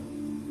stronger?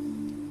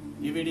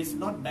 If it is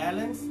not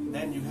balanced,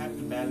 then you have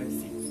to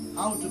balance it.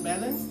 How to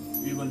balance?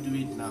 We will do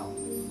it now.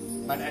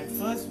 But at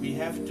first we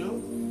have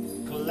to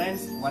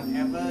cleanse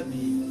whatever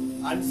the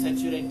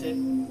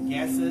unsaturated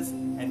gases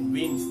and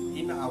winds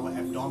in our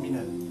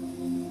abdominal.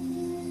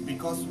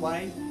 Because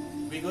why?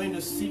 We're going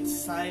to sit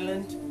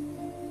silent.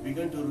 We're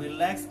going to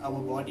relax our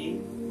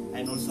body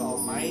and also our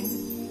mind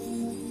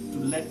to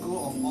let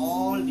go of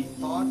all the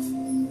thoughts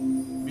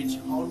which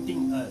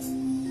haunting us.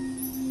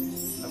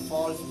 The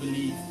false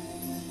belief,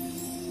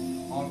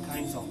 all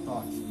kinds of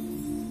thoughts.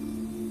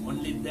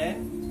 Only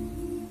then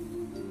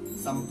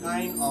some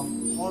kind of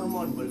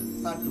hormone will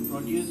start to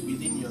produce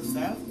within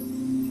yourself.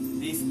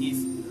 This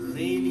is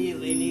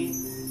really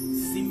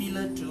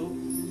similar to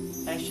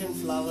passion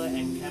flower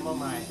and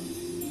chamomile,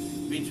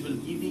 which will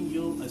giving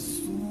you a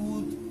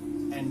soothed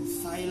and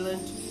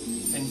silent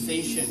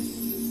sensation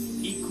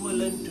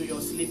equivalent to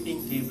your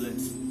sleeping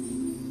tablets,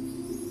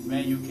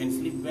 where you can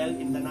sleep well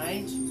in the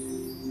night,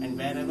 and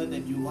wherever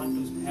that you want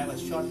to have a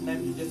short nap,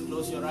 you just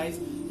close your eyes,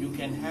 you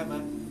can have a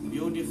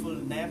beautiful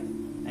nap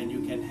and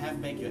you can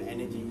have back your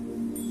energy.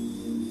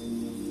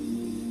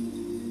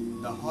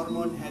 The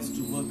hormone has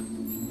to work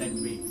that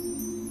way.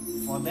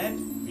 For that,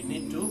 we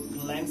need to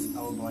cleanse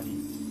our body.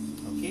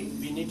 Okay,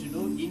 we need to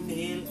do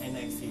inhale and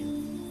exhale.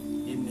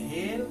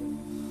 Inhale,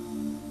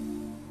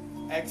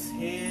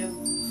 exhale.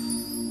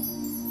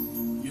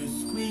 You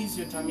squeeze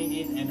your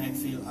tummy in and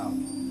exhale out.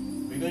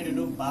 We're going to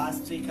do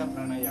Bhastrika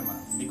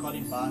Pranayama. We call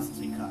it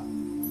Bhastrika.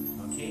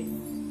 Okay,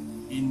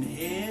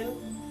 inhale,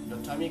 your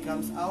tummy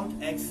comes out.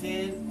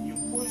 Exhale, you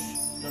push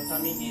your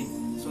tummy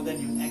in so that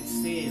you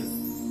exhale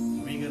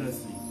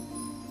vigorously.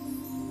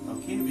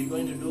 Okay, we're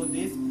going to do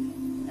this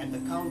at the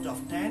count of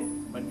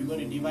 10, but we're going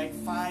to divide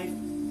 5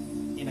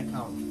 in a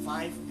count.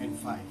 5 and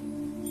 5.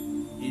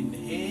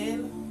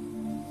 Inhale,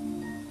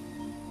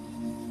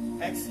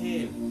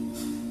 exhale.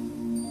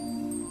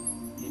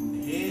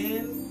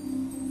 Inhale,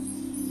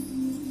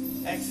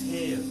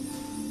 exhale.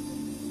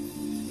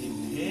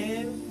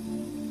 Inhale,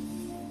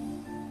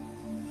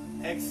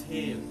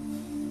 exhale.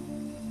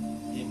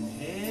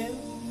 Inhale,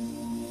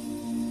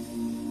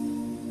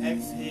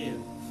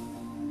 exhale.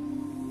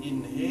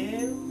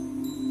 Inhale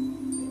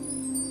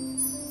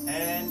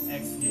and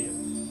exhale.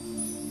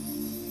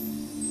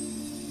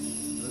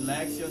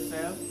 Relax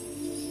yourself.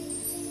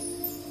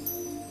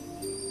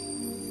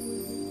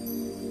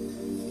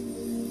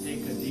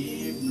 Take a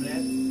deep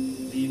breath.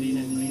 Breathe in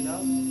and breathe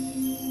out.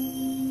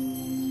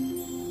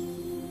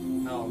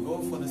 Now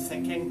go for the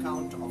second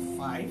count of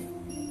 5.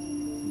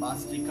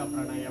 Bhastrika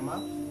Pranayama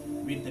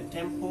with the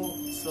tempo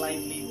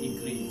slightly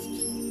increased.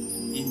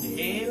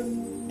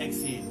 Inhale,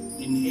 exhale.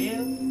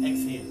 Inhale,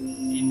 exhale.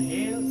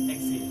 Inhale,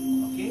 exhale.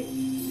 Okay?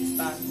 We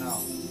start now.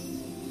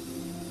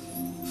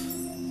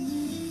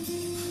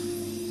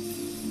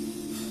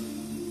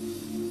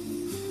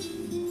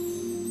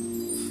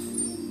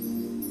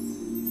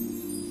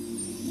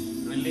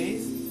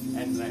 Release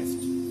and rest.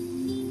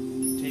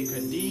 Take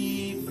a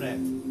deep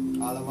breath.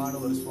 ஆழமான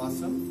ஒரு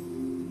சுவாசம்.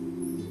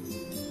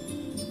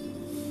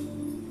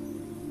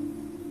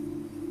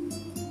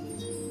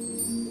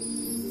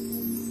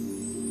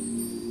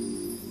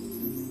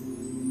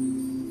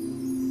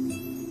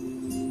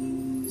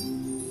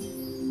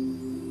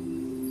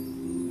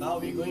 Now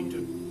we're going to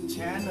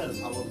channel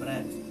our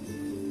breath.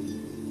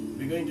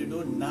 We're going to do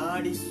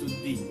Nadi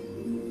Suddhi.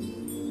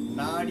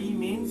 Nadi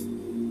means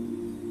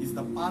is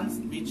the pulse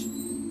which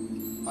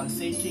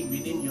pulsating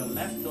within your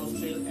left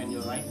nostril and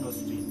your right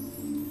nostril.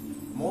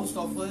 Most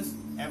of us,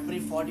 every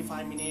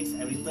 45 minutes,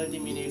 every 30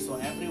 minutes, or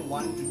every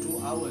 1 to 2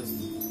 hours,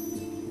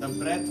 the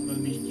breath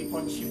will be keep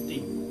on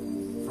shifting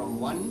from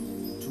one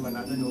to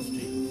another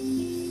nostril.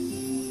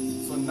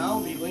 So now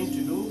we're going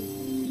to do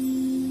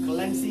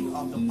cleansing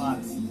of the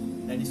pulse.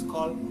 That is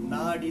called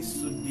Nadi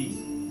Suddhi.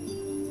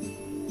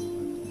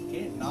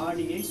 Okay,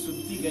 Nadiயை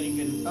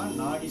சுத்திகரிக்கிறது தான்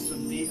Nadi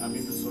Suddhi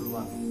அப்படினு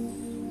சொல்வாங்க.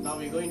 Now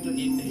we're going to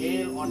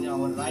inhale on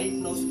our right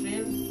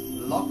nostril,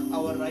 lock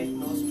our right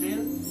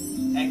nostril,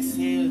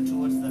 exhale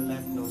towards the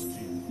left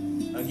nostril.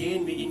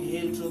 Again, we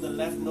inhale through the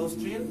left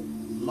nostril,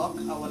 lock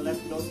our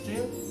left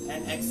nostril,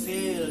 and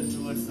exhale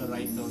towards the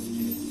right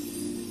nostril.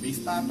 We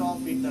start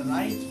off with the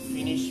right,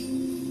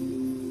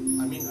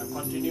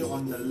 continue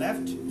on the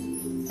left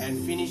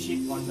and finish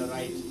it on the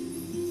right.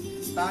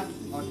 Start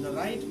on the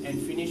right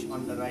and finish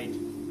on the right.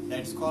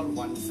 That's called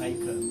one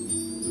cycle.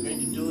 We're going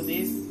to do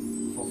this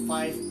for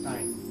 5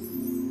 times.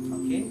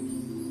 Okay?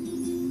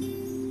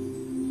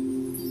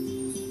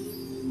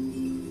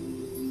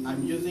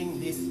 I'm using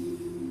this,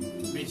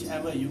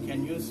 whichever you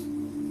can use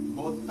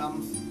both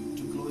thumbs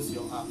to close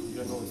your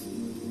nose.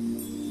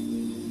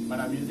 But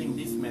I'm using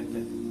this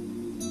method.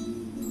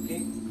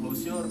 Okay?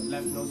 Close your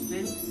left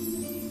nostril.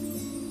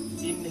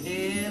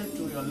 Inhale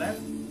to your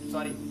left.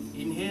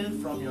 Inhale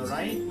from your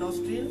right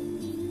nostril.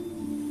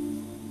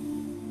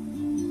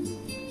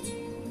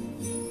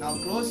 Now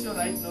close your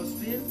right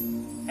nostril.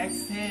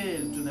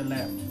 Exhale to the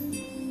left.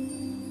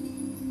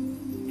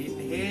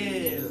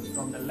 Inhale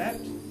from the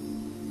left.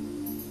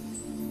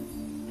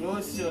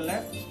 Close your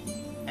left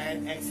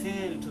and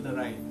exhale to the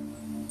right.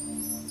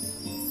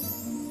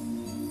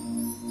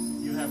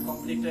 You have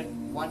completed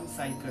one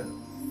cycle.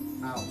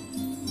 Now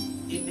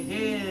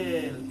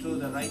inhale through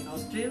the right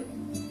nostril.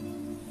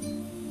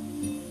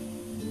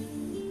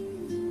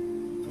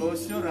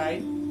 Close your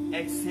right.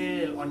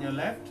 Exhale on your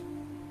left.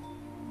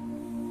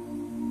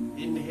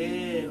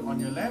 Inhale on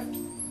your left.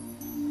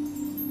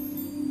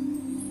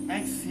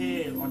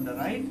 Exhale on the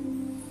right.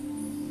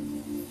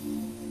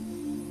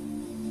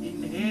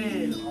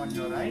 Inhale on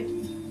your right.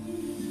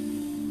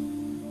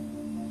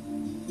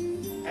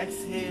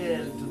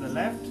 Exhale to the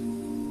left.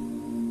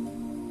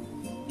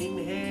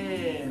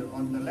 Inhale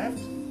on the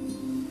left.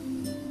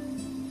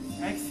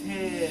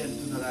 Exhale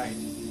to the right.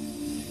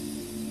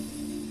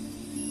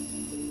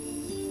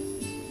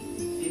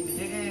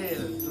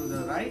 Inhale to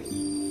the right.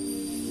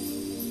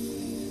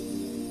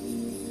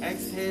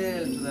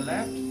 Exhale to the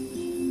left.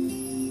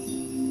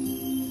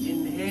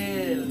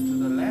 Inhale to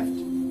the left.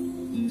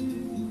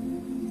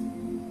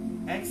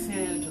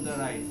 Exhale to the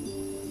right.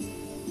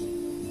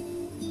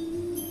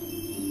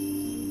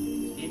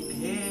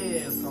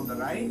 Inhale from the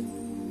right.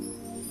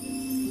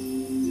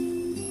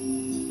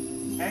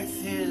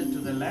 Exhale to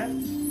the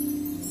left.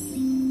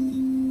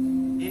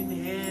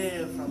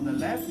 Inhale from the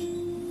left.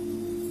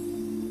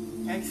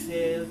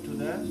 Exhale to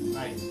the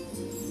right.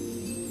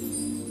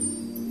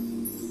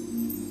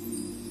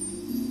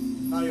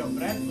 Now your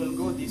breath will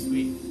go this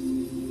way.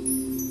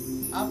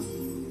 Up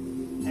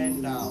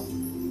and down.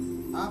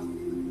 Up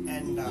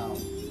and down.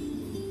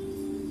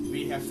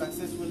 We have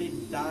successfully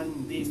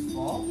done this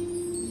for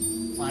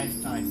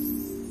 5 times.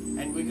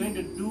 And we're going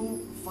to do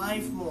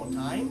 5 more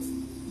times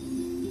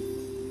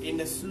in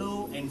a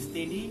slow and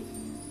steady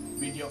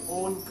with your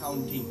own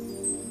counting.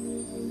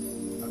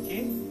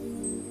 Okay?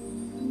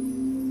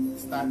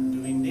 Start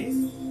doing this.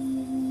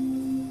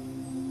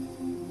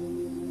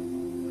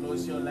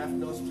 Close your left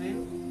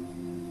nostril.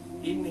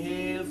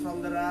 Inhale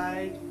from the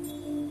right.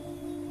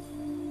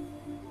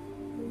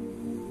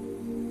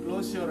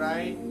 Close your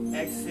right.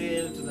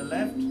 Exhale to the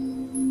left.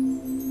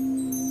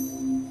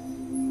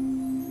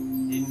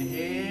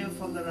 Inhale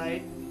from the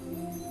right.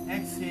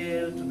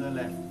 Exhale to the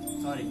left.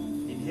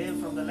 Inhale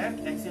from the left.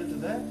 Exhale to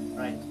the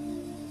right.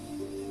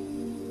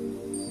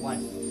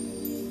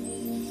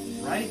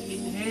 1. Right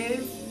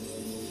inhale.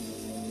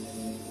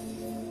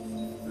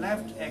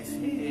 Left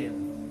exhale.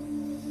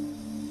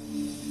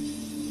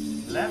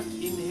 Left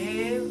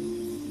inhale.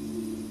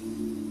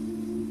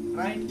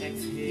 Right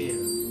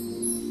exhale.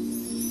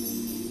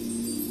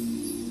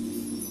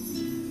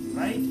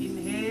 Right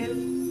inhale.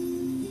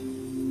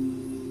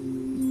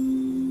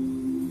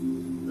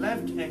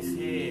 Left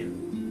exhale.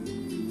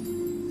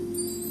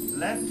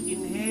 Left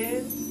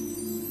inhale.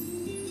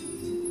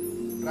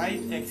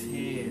 Right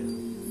exhale.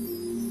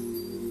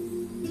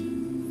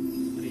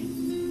 3.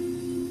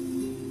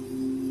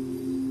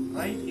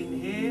 Right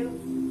inhale.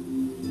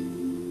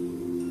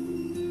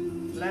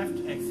 Left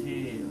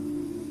exhale.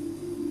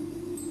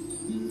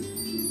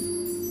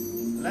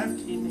 Left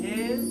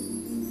inhale.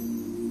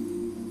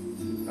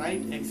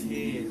 Right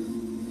exhale.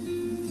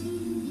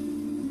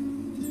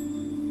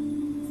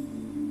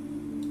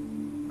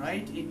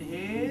 Right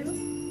inhale.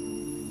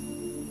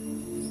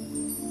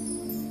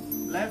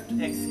 Left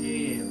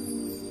exhale.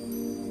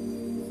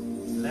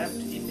 Left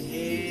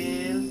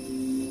inhale.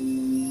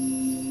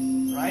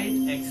 Right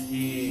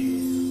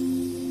exhale.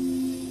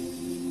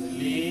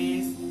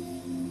 Release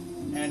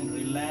and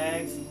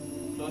relax.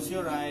 Close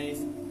your eyes.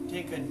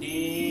 Take a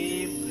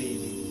deep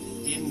breathing.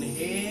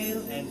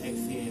 Inhale and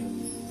exhale.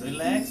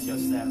 Relax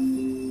yourself.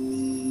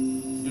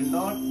 Do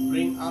not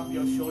bring up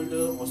your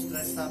shoulder or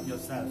stress up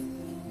yourself.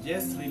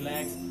 Just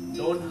relax.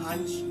 Don't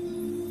hunch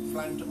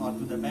front or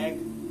to the back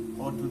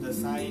or to the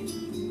side.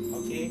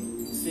 Okay?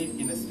 Sit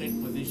in a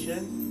straight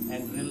position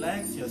and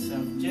relax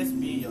yourself. Just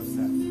be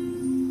yourself.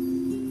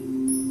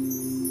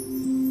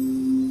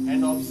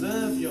 And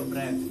observe your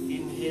breath.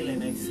 Inhale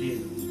and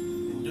exhale.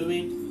 And do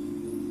it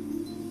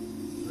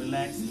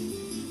relaxing.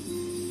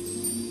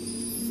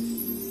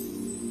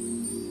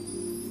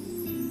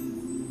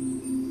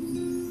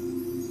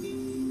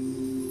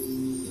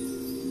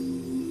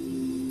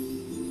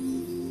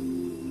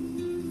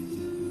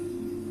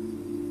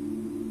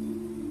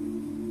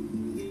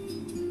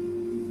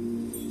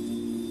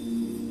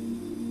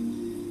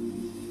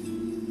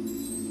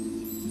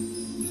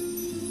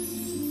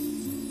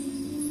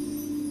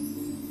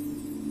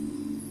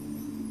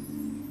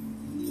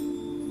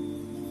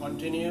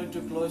 Continue to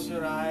close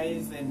your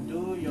eyes and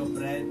do your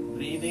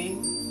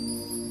breathing.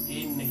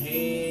 Inhale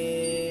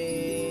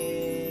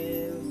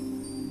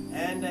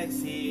and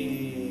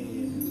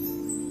exhale.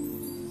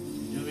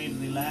 Do it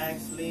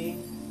relaxedly.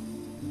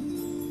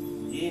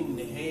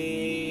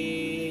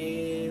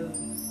 Inhale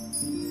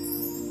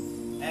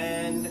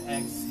and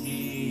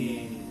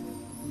exhale.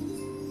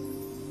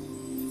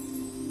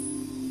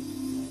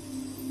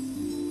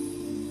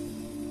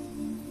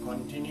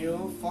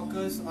 Continue,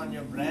 focus on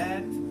your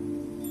breath.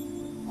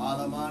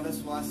 ஆழமான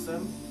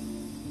சுவாசம்.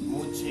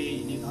 மூச்சை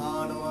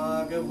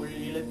நிதானமாக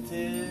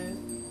உள்ளிழுத்து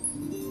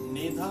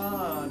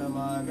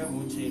நிதானமாக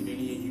மூச்சை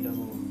வெளியே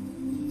விடவும்.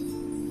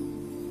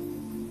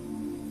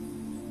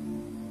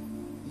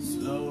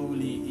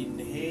 Slowly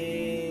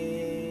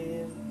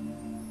inhale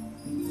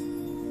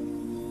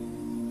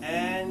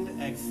and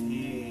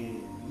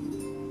exhale.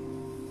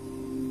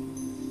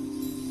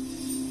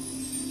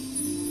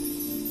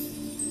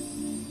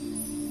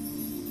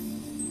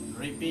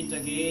 Repeat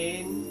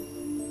again.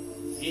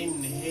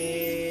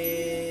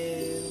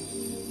 Inhale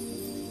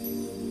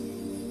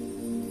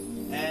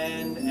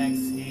and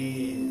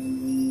exhale.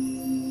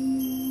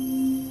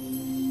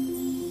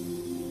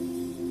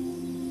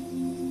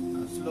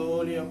 Now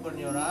slowly open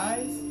your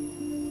eyes.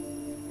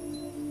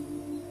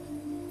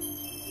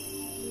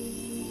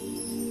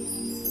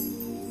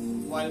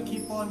 While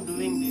keep on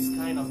doing this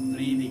kind of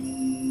breathing,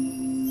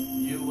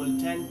 you will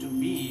tend to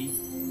be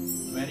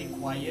very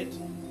quiet.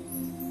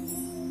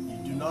 You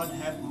do not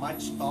have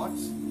much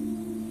thoughts.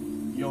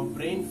 Your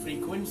brain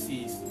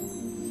frequencies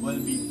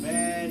will be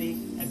very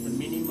at the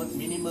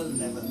minimal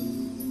level.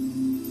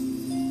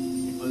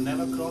 It will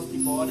never cross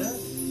the border.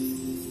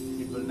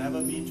 It will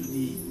never be to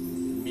the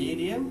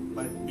medium,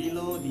 but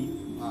below the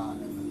level.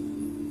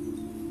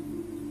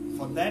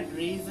 For that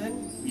reason,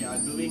 we are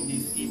doing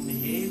this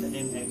inhale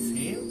and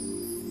exhale.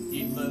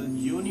 It will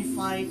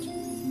unify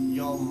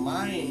your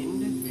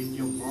mind with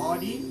your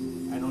body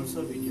and also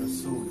with your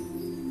soul.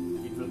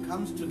 It will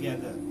come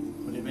together.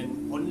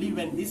 Only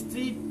when these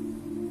three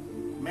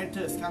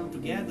matters come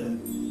together,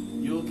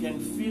 you can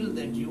feel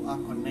that you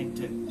are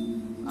connected.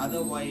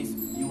 Otherwise,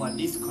 you are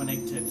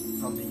disconnected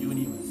from the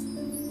universe.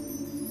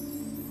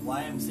 Why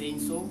I'm saying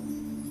so?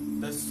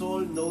 The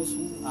soul knows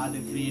who are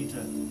the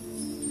creator.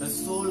 The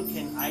soul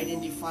can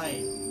identify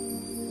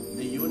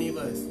the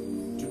universe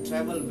to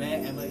travel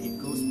wherever it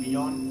goes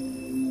beyond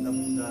the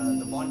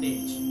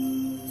bondage.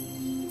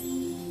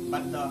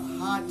 But the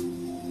heart,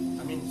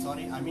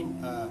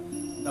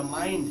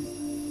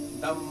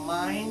 the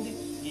mind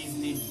is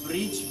the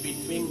bridge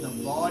between the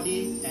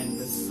body and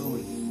the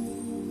soul.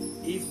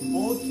 If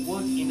both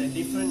work in a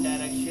different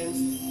directions,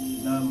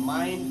 the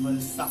mind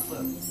will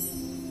suffer,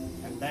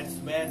 and that's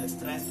where the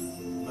stress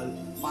will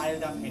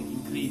pile up and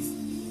increase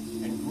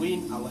and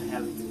ruin our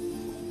health.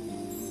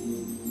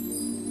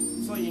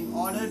 So in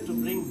order to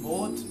bring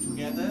both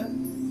together,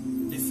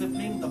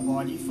 discipline the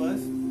body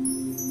first,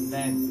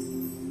 then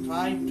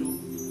try to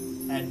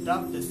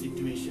adapt the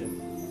situation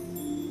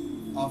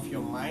of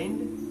your mind.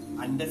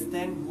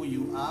 Understand who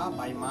you are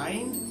by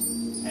mind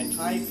and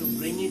try to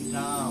bring it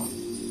down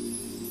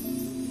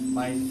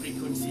by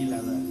frequency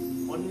level.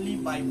 Only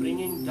by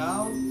bringing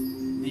down,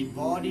 the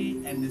body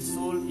and the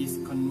soul is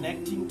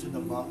connecting to the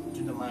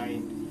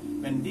mind.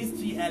 When these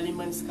three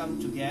elements come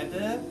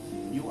together,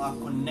 you are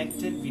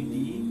connected with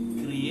the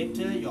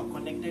creator, you are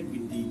connected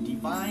with the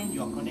divine,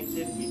 you are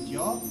connected with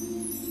your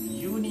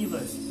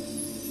universe,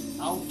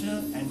 outer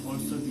and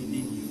also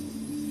within you.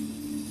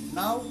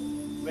 Now,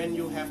 when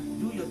you have to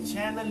do your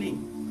channeling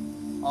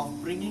of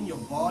bringing your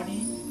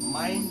body,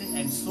 mind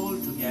and soul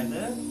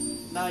together,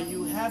 now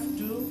you have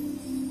to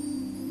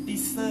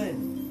discern.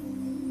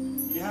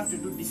 You have to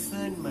do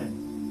discernment.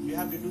 You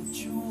have to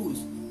choose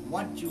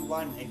what you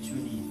want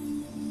actually.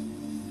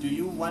 Do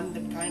you want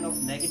that kind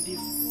of negative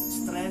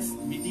stress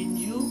within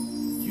you?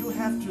 You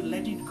have to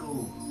let it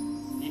go.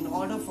 In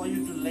order for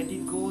you to let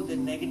it go, the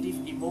negative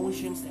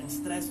emotions and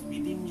stress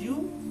within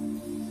you,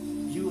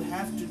 you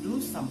have to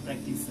do some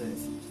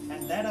practices.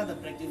 And that are the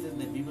practices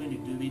that we're going to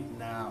do it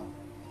now.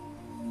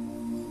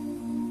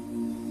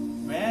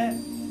 Where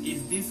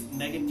is this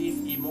negative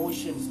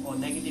emotions or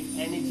negative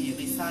energy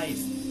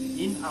resides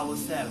in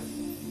ourselves?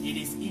 It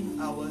is in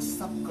our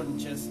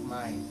subconscious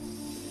mind.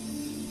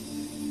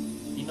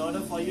 In order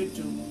for you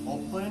to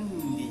open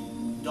the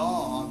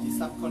door of the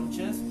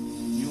subconscious,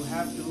 you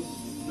have to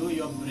do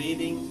your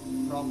breathing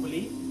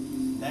properly.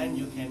 Then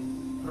you can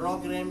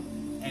program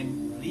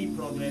and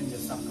reprogram your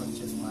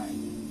subconscious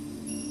mind.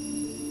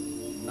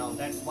 Now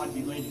that's what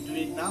we're going to do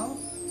it now.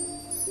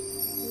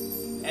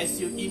 As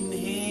you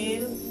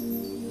inhale,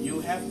 you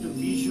have to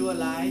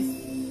visualize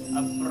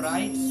a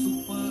bright,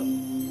 super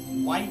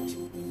white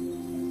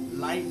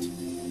light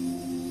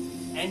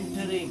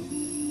entering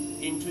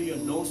into your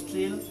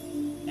nostril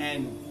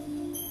and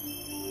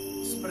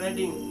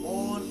spreading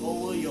all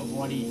over your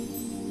body,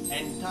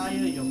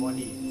 entire your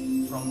body,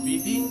 from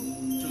within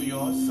to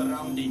your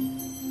surrounding,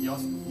 your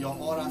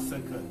aura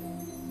circle.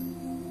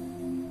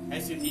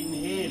 As you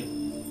inhale,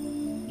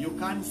 you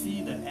can't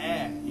see the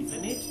air,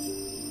 isn't it?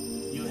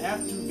 You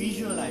have to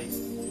visualize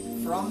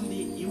from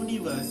the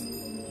universe.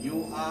 You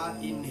are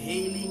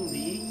inhaling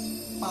the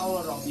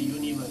power of the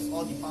universe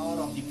or the power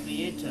of the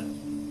Creator,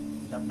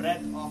 the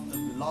breath of the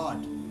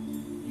Lord.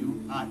 You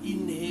are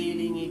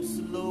inhaling it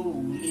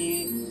slowly.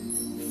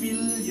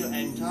 Fill your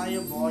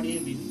entire body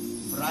with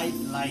bright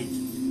light.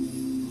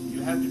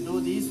 You have to do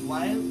this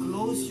while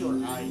close your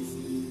eyes.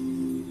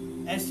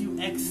 As you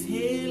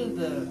exhale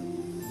the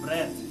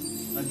breath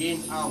again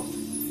out,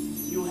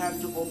 you have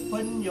to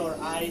open your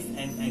eyes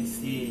and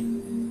exhale.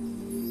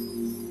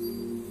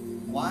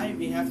 Why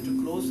we have to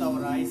close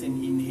our eyes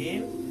and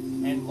inhale,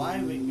 and why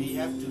we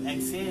have to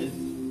exhale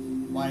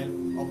while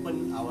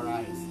open our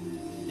eyes?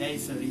 There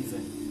is a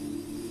reason.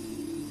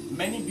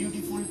 Many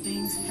beautiful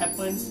things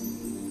happens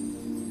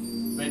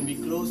when we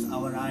close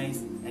our eyes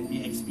and we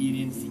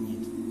experiencing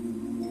it.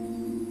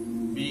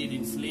 Be it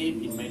in sleep,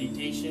 in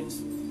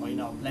meditations, or in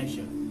our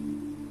pleasure.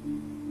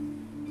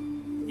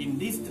 In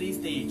these three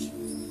stages,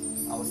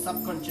 our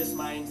subconscious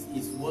mind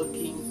is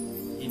working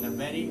in a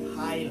very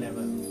high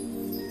level.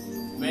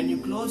 When you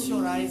close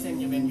your eyes and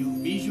when you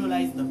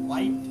visualize the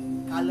white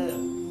color,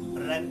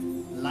 breath,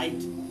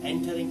 light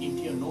entering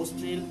into your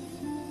nostril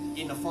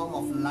in a form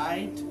of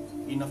light,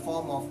 in a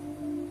form of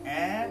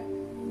air,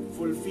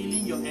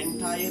 fulfilling your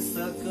entire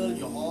circle,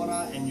 your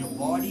aura and your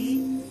body,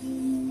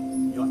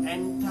 your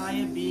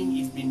entire being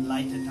is being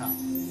lighted up.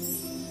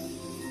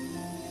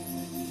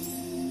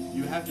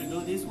 You have to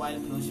do this while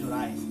close your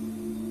eyes.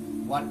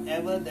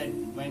 Whatever that,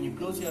 when you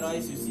close your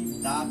eyes, you see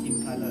dark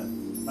in color.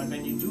 But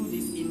when you do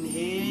this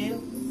inhale,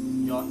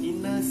 your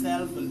inner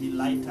self will be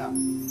light up.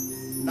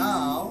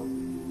 Now,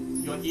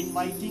 you're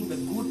inviting the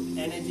good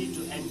energy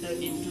to enter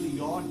into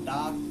your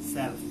dark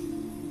self.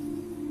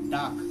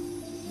 Dark.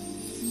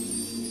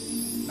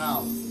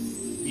 Now,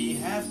 we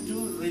have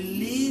to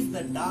release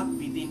the dark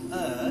within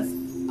us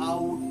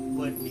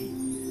outwardly.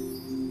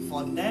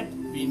 For that,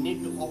 we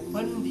need to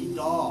open the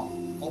door,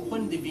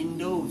 open the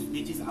windows,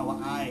 which is our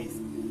eyes,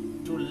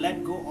 to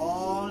let go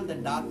all the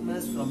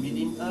darkness from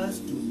within us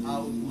to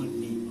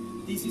outwardly.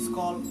 This is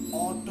called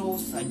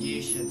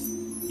auto-suggestions.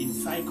 In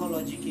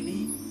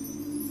psychologically,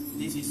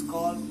 this is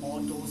called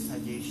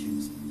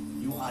auto-suggestions.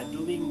 You are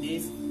doing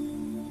this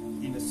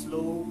in a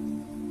slow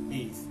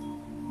pace.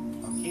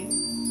 Okay?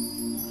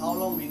 How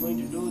long we're going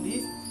to do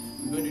this?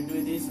 We're going to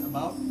do this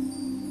about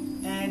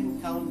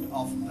 10 count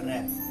of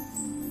breath.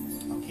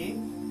 Okay?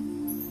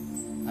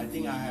 I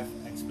think I have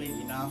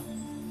explained enough.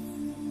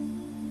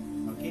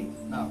 Okay?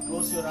 Now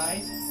close your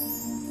eyes.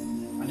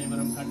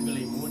 அனைவரும்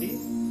கண்களை மூடி.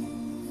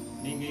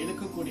 நீங்க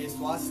இழுக்கக்கூடிய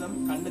சுவாசம்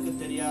கண்ணுக்கு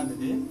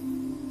தெரியாதது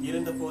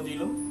இருந்த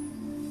போதிலும்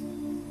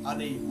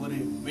அதை ஒரு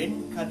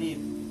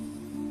வெண்கதிர்,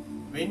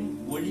 வெண்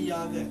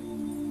ஒளியாக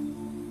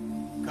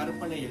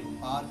கற்பனையில்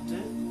பார்த்து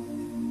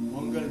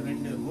உங்கள்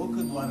 2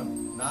 மூக்கு துவாரம்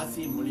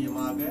நாசியின்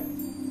மூலியமாக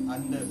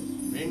அந்த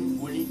வெண்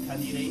ஒளி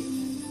கதிரை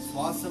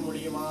சுவாச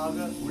மூலியமாக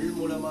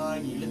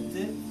உள்மூலமாக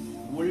இழுத்து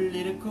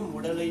உள்ளிருக்கும்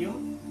உடலையும்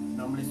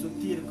நம்மளை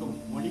சுத்தி இருக்கும்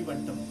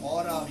ஒளிவட்டம்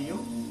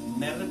ஆராவையும்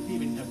நிரப்பி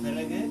விட்ட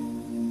பிறகு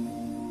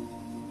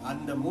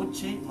அந்த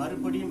மூச்சை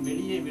மறுபடியும்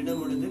வெளியே விடும்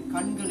பொழுது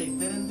கண்களை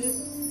திறந்து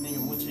நீங்க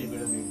மூச்சை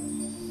விட வேண்டும்.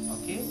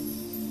 ஓகே,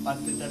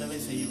 10 தடவை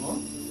செய்வோம்.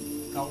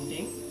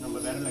 கவுண்டிங் நம்ம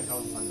விரலை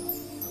கவுண்ட் பண்ணலாம்.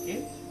 ஓகே,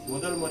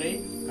 முதல் முறை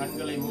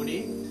கண்களை மூடி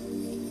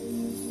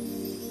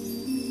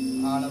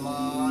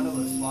ஆழமான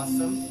ஒரு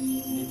சுவாசம்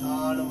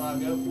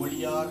நிதானமாக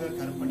ஒளியாக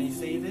கற்பனை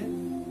செய்து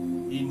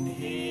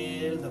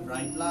inhale the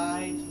bright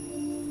light,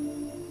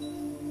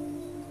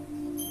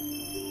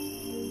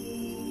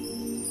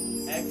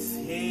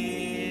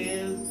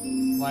 exhale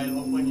while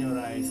open your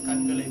eyes.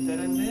 கண்களை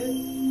திறந்து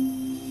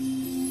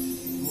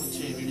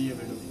மூச்சை வெளியே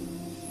விடும்.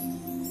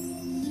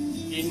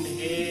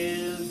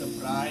 Inhale the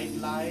bright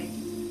light,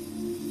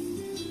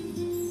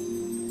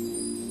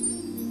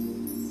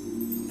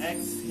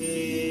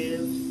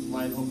 exhale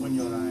while open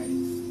your eyes.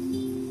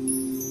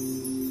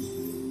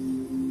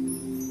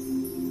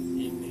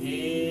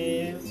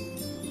 Inhale,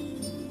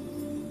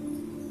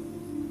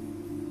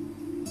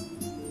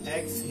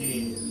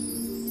 exhale.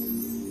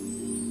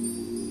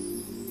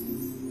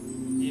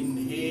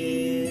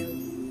 Inhale,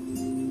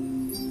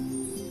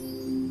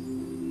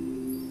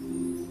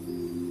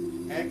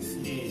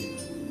 exhale.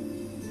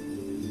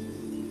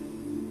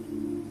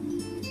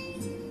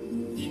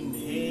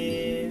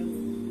 Inhale,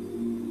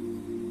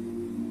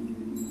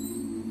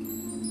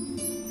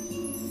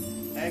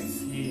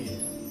 exhale.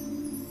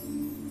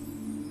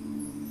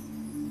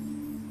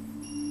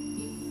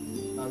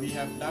 Now we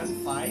have done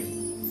 5.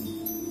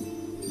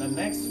 The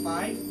next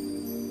 5,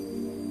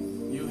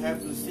 you have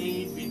to say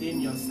it within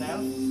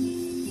yourself.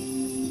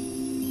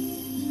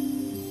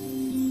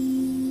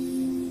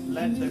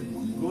 Let the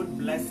good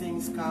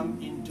blessings come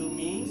into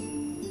me.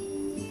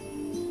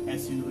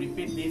 As you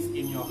repeat this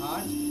in your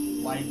heart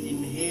while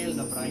inhale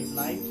the bright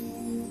light.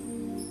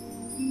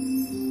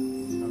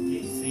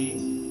 Okay, say,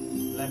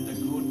 let the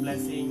good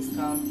blessings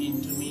come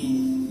into me.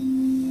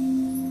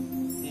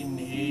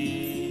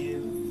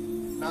 Inhale.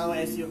 Now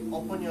as you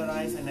open your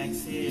eyes and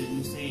exhale,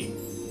 you say,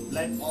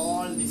 let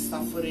all the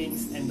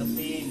sufferings and the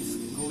pains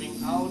going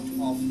out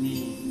of me.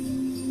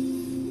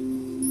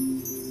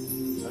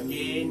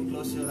 Again,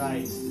 close your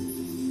eyes.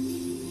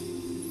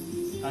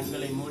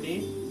 கண்களை மூடி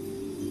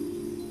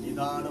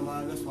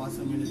நிதானமாக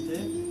சுவாசம் இழுத்து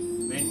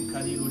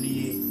வெண்கதிர்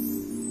ஒளியே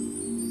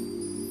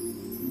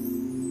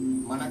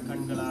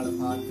மனக்கண்களால்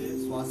பார்த்து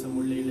சுவாசம்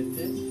உள்ளே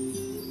இழுத்து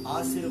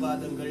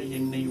ஆசீர்வாதங்கள்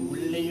என்னை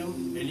உள்ளேயும்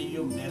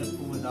வெளியும்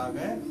நிரப்புவதாக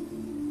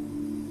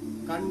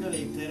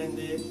கண்களை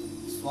திறந்து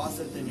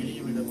சுவாசத்தை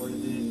வெளியே விடும்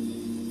பொழுது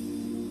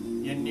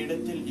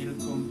என்னிடத்தில்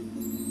இருக்கும்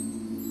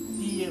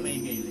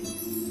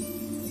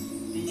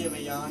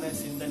தீயவையான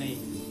சிந்தனை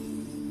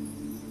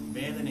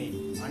வேதனை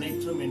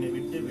அனைத்தும் என்னை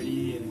விட்டு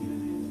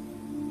வெளியேறுகிறது.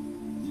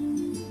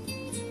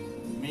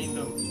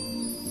 மீண்டும்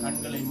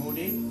கண்களை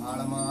மூடி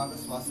ஆழமாக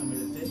சுவாசம்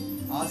இழுத்து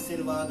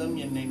ஆசீர்வாதம்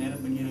என்னை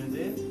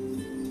நிரப்புகிறது.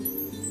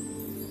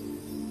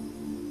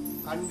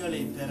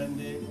 கண்களை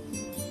திறந்து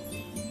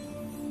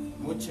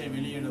மூச்சை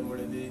வெளியிடும்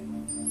பொழுது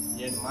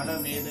என்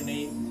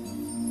மனவேதனை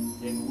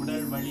என்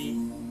உடல் வலி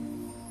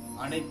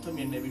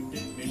அனைத்தும் என்னை விட்டு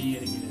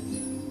வெளியேறுகிறது.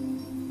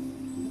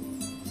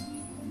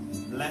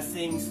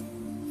 Blessings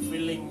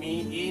filling me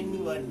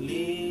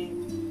inwardly.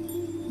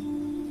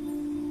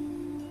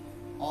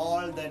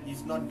 All that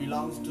is not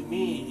belongs to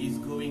me is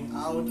going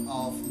out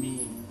of me.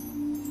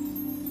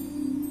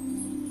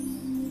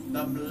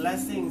 The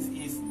blessings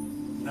is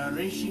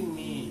nourishing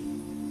me.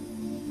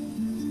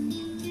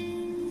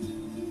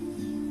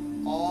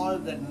 All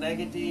the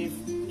negative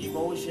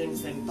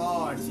emotions and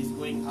thoughts is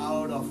going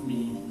out of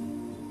me.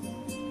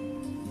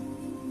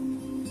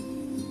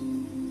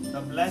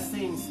 The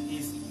blessings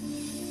is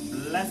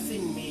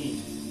blessing me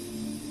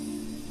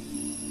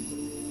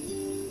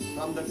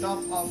from the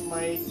top of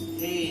my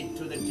head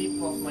to the tip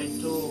of my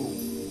toe,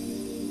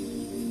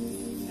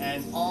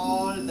 and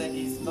all that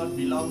is not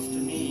belongs to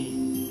me,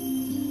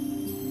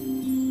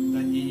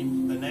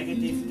 the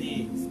negative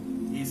things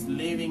is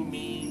leaving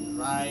me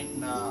right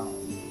now.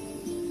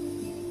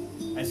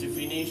 As you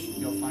finish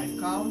your 5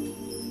 count,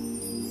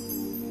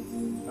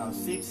 now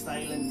sit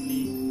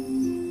silently,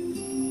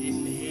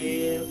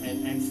 inhale and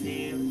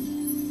exhale.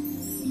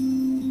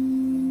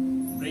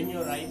 Bring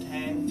your right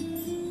hand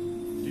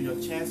to your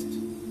chest.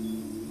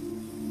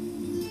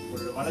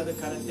 ஒரு வலது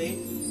கரத்தை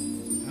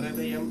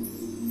ஹிருதயம்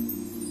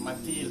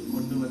மத்தியில்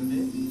கொண்டு வந்து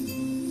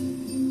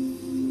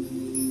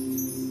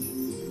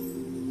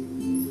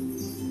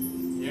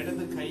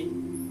இடது கை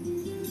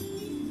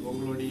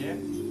உங்களுடைய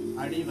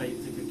அடி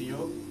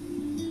வயிற்றுக்கிட்டயோ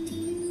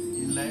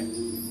இல்ல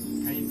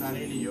கை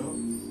தலையிலையோ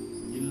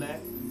இல்ல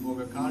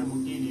உங்க கால்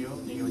முட்டியிலையோ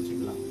நீங்க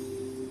வச்சுக்கலாம்.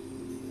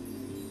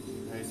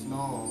 There is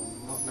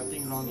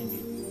nothing wrong in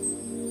it.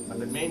 But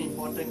the main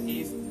important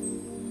is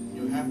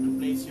you have to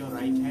place your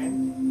right hand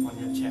on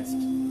your chest.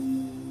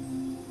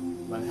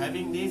 While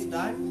having this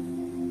done,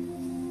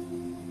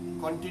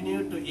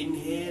 continue to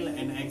inhale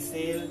and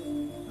exhale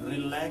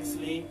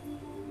relaxedly,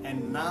 and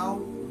now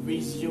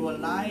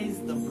visualize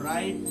the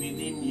bright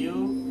within you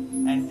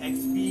and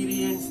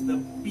experience the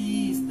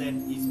peace that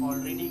is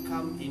already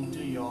come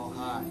into your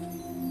heart.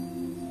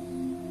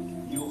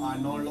 You are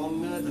no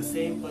longer the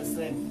same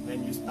person when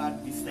you start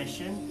this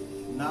session.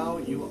 Now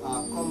you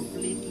are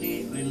completely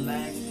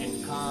relaxed and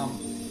calm,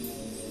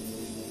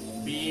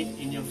 be it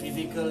in your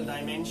physical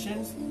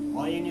dimensions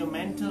or in your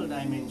mental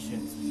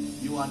dimensions.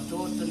 You are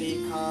totally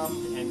calm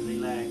and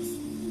relaxed.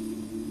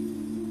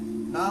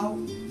 Now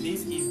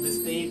this is the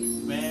state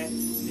where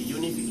the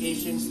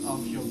unifications of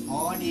your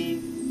body,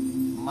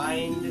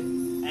 mind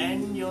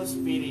and your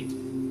spirit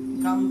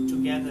come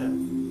together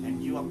and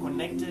you are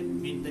connected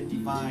with the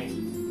divine.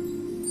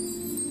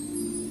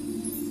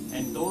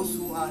 And those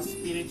who are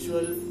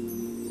spiritual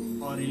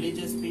or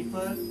religious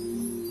people,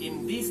 in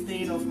this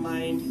state of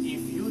mind,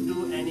 if you do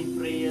any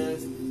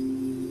prayers,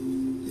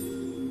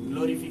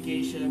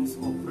 glorifications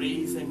or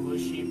praise and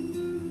worship,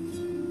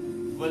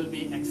 will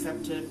be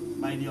accepted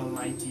by the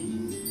Almighty.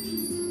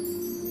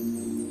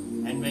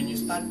 And when you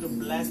start to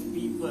bless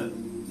people,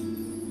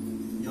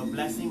 your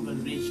blessing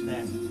will reach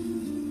them.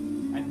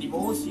 And the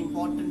most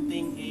important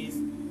thing is,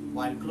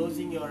 while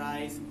closing your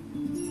eyes,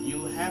 you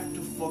have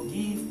to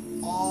forgive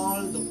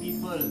all the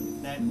people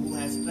who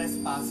has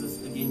trespasses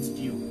against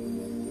you,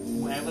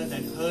 whoever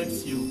that hurts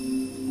you,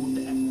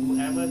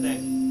 whoever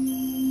that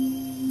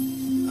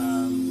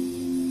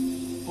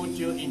put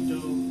you into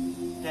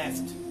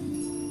test.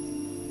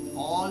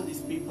 All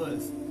these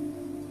peoples,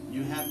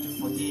 you have to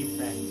forgive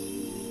them.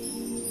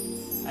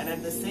 And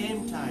at the same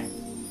time,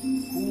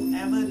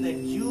 whoever that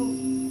you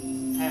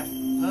have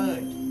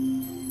hurt,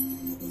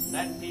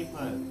 that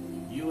people,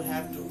 you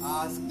have to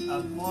ask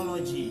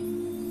apology.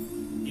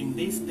 In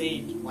this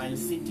state, while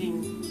sitting,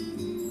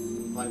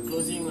 while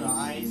closing your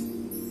eyes,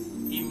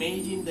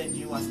 imagine that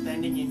you are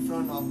standing in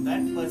front of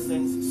that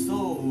person's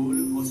soul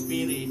or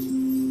spirit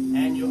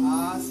and you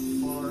ask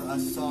for a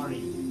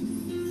sorry.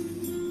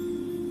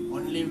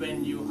 Only when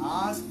you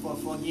ask for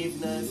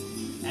forgiveness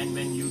and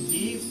when you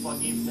give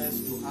forgiveness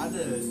to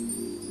others,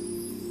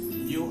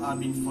 you are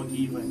being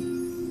forgiven.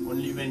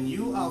 Only when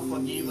you are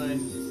forgiven,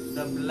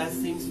 the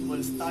blessings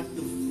will start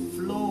to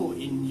flow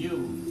in you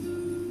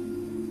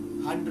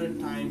 100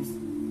 times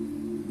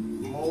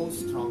more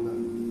stronger.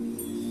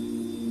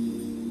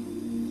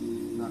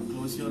 Now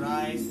close your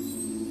eyes.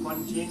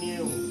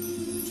 Continue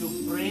to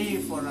pray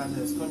for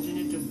others.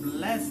 Continue to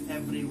bless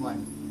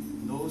everyone.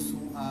 Those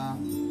who are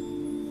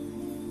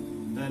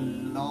the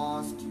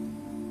lost,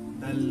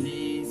 the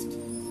least,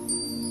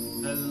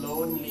 the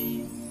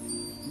lonely,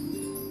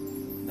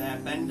 the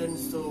abandoned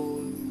soul,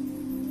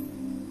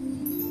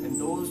 and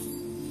those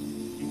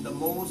in the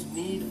most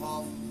need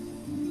of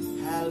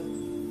help,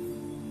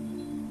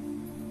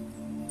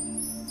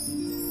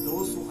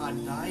 those who are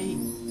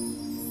dying,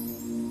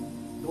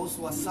 those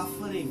who are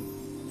suffering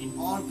in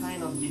all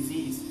kind of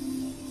disease.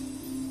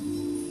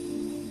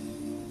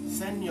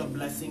 Send your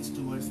blessings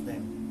towards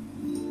them.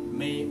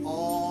 May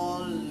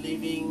all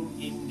living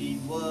in the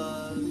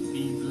world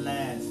be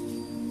blessed.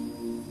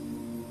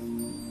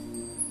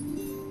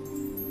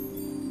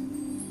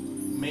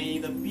 May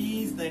the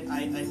peace that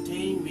I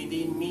attain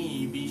within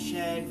me be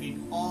shared with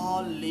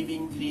all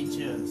living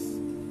creatures.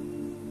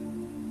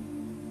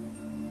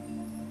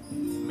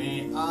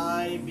 May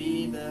I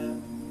be the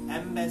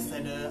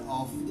ambassador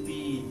of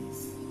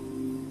peace.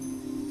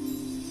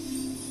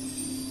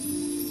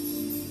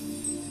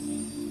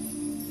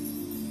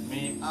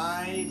 May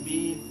I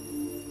be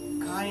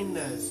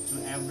kindness to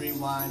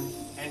everyone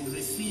and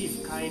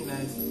receive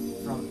kindness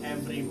from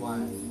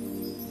everyone.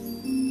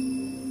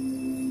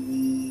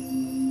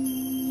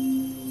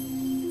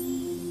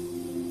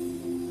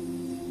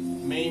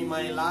 May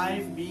my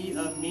life be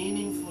a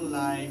meaningful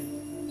life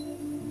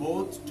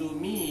both to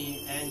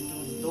me and to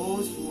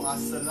those who are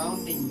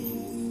surrounding me.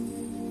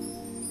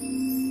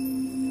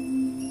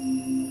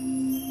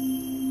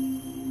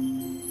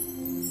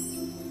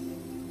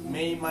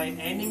 May my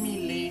enemy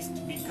list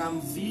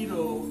become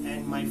zero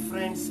and my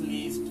friends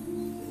list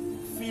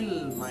fill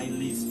my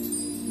list.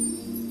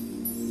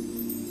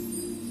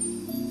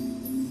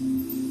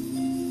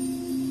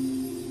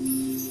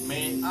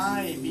 May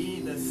I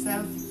be the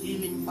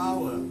self-healing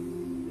power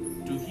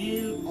to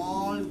heal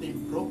all the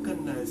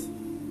brokenness,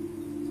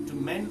 to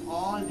mend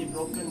all the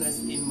brokenness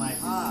in my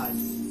heart,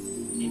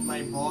 in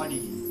my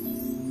body.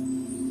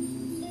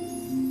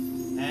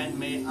 And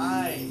may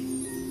I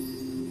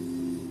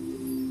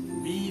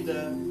be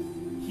the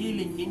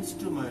healing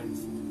instruments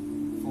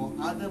for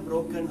other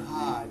broken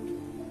heart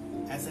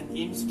as an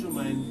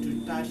instrument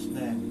to touch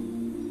them.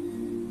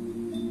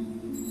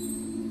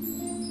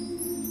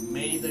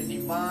 May the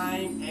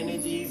divine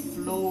energy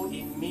flow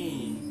in me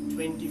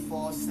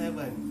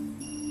 24/7,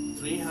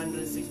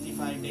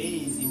 365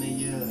 days in a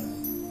year.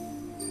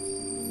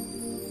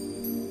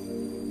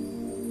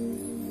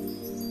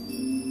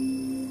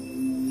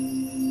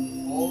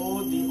 Oh,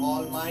 the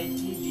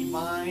Almighty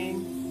Divine,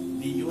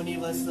 the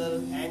universal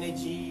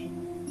energy,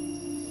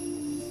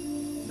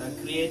 the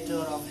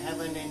creator of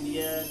heaven and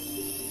earth,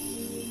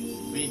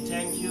 we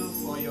thank you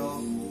for your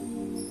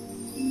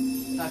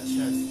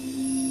touches.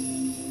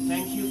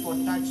 Thank you for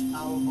touch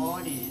our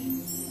body.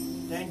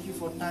 Thank you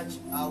for touch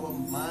our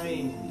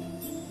mind.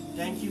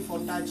 Thank you for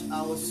touch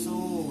our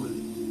soul.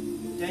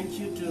 Thank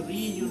you to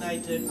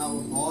reunited our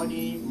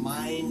body,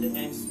 mind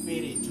and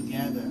spirit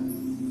together.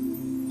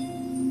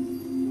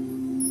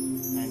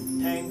 And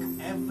thank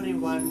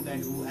everyone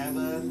that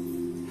whoever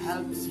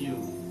helps you,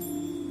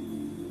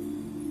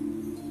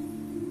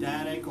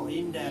 direct or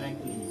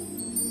indirectly.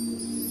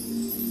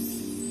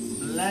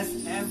 Bless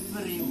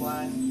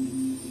everyone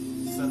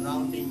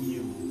surrounding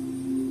you.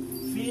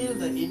 Feel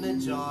the inner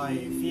joy,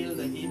 feel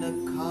the inner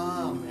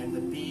calm and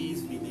the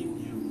peace within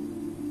you.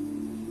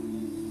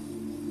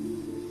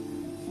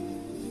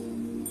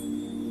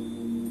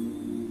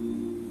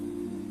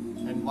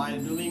 And while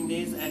doing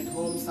this at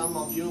home, some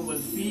of you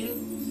will feel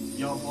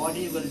your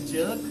body will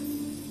jerk,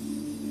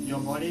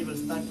 your body will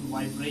start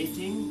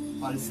vibrating,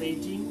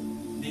 pulsating.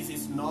 This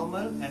is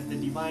normal as the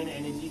divine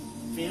energy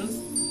feels.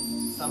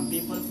 Some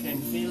people can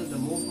feel the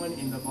movement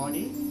in the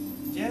body.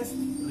 Just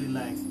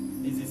relax.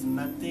 This is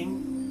nothing.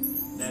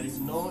 There is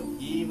no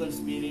evil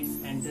spirits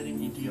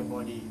entering into your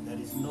body. There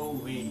is no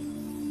way.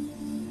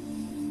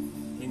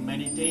 In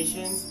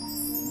meditations,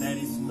 there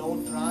is no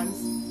trance,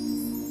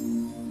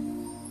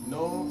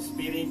 no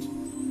spirit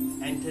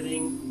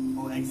entering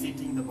or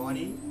exiting the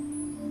body.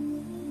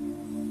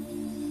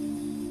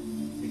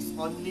 It's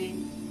only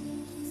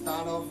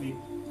start off with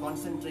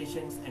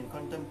concentrations and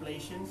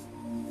contemplations,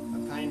 a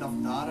kind of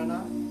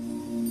dharana.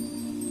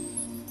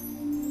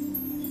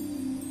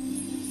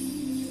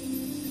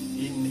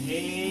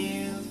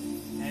 Inhale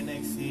and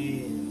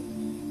exhale.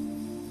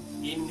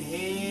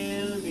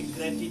 Inhale with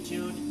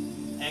gratitude,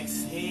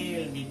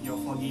 exhale with your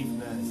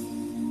forgiveness.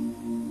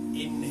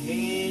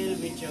 Inhale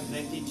with your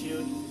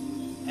gratitude,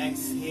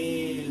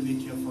 exhale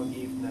with your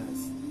forgiveness.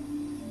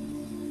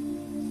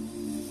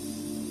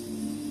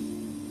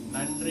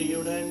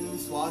 நன்றியுடன்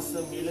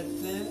சுவாசம்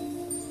இழுத்து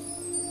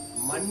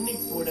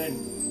மன்னிப்புடன்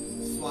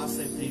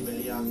சுவாசத்தை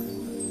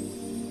வெளியாக்குங்கள்.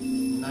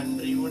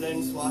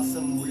 நன்றியுடன்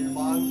சுவாசம்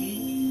உள்வாங்கி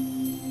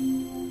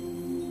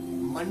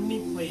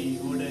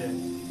மன்னிப்பையோடு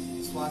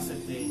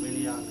சுவாசத்தை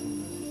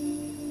வெளியாக்குங்கள்.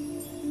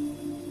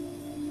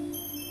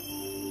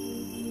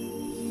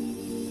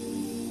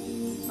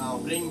 Now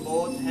bring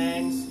both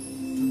hands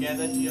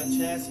together to your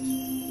chest.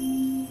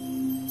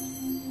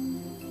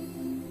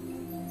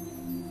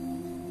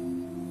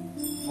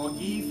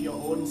 forgive your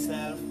own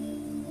self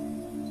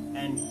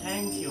and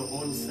thank your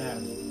own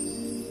self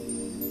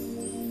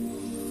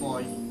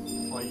for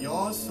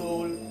your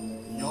soul,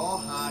 your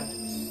heart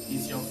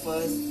is your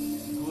first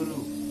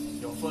guru,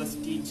 your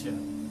first teacher.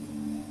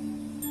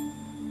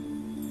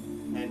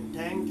 And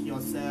thank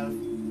yourself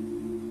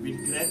with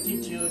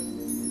gratitude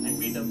and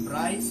with a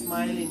bright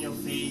smile in your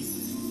face.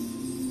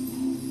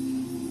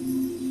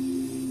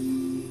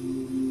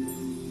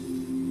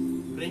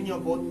 Bring your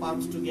both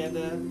palms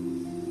together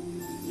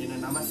in a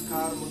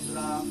Namaskar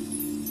Mudra.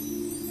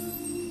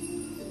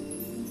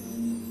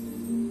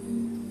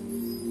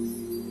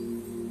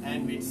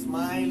 And with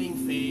smiling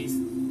face,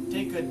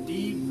 take a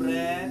deep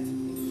breath.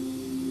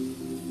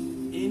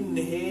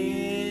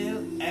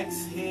 Inhale,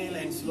 exhale,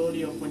 and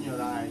slowly open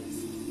your eyes.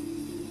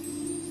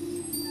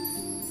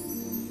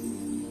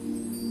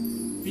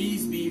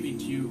 Peace be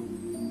with you.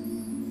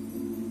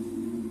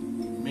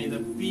 May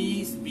the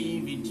peace be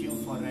with you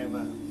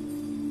forever.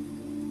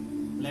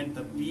 Let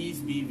the peace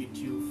be with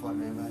you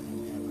forever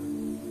and ever.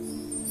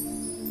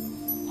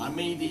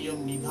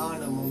 அமைதியும்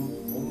நிதானமும்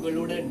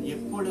உங்களுடன்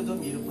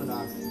எப்பொழுதும்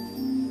இருப்பதாக.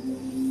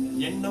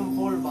 எண்ணம்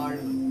போல்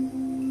வாழ்வு.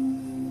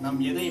 நாம்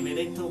எதை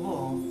விதைத்தோமோ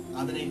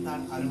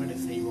அதனைத்தான் அறுவடை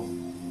செய்வோம்.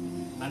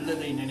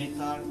 நல்லதை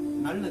நினைத்தால்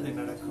நல்லது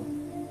நடக்கும்.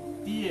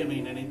 தீயவை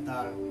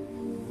நினைத்தால்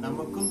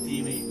நமக்கும்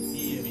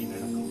தீயவை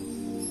நடக்கும்.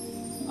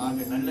 ஆக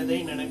நல்லதை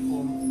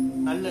நினைப்போம்,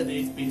 நல்லதை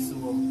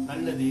பேசுவோம்,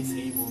 நல்லதை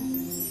செய்வோம்.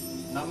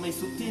 நம்மை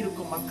சுற்றி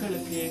இருக்கும்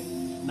மக்களுக்கு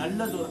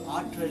நல்லதொரு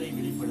ஆற்றலை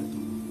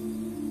வெளிப்படுத்தும்.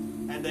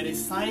 And there is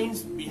science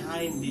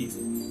behind this.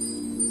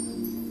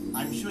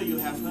 I'm sure you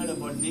have heard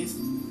about these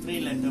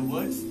 3-letter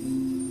words,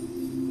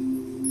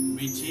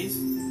 which is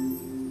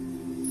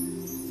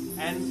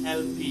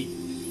NLP,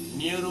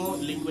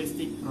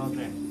 Neuro-Linguistic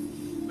Program.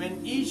 When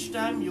each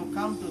time you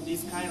come to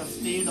this kind of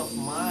state of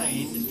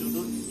mind to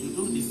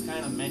do this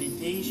kind of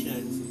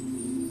meditations,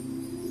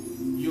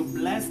 you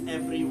bless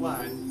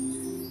everyone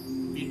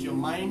with your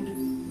mind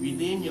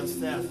within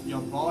yourself,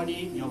 your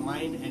body, your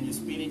mind and your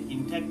spirit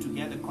intact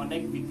together,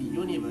 connect with the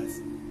universe,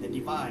 the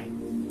divine.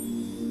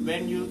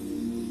 When you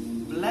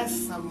bless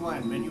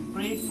someone, when you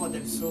pray for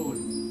that soul,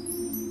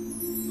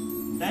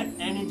 that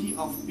energy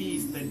of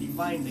peace, the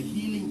divine, the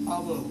healing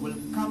power will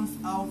come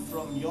out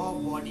from your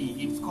body.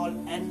 It's called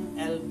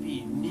NLP,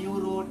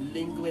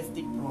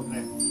 Neuro-Linguistic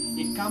Program.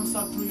 It comes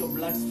out through your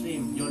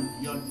bloodstream,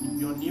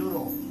 your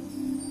neurons.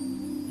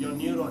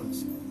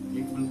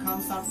 It will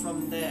come out from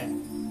there.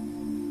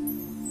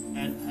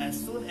 And as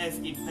soon as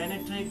it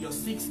penetrates your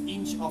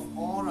 6-inch of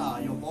aura,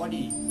 your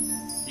body,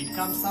 it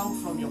comes out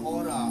from your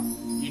aura.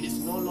 It is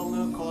no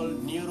longer called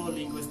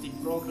Neuro-Linguistic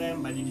Program,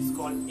 but it is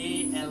called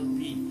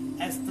ALP,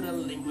 Astral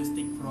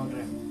Linguistic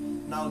Program.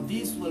 Now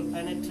this will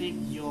penetrate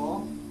your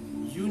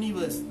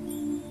universe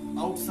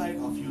outside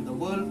of you, the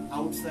world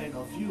outside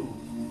of you.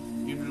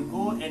 It will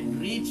go and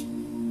reach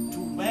to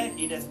where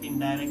it has been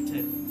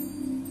directed.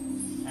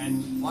 And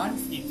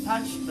once it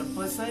touches the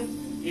person,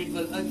 it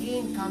will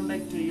again come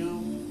back to you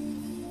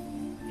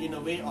in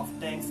a way of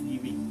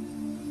thanksgiving.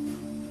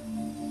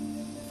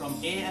 From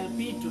ALP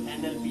to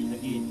NLP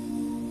again.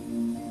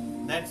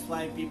 That's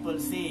why people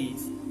says,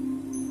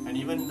 and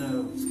even the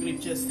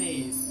scripture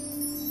says,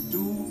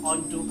 do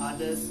unto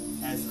others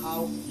as how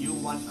you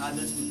want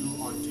others to do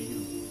unto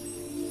you.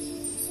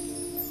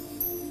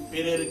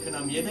 பிறருக்கு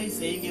நாம் எதை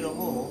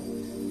செய்கிறோமோ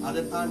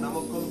அதுதான்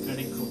நமக்கும்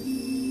கிடைக்கும்.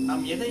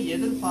 நாம் எதை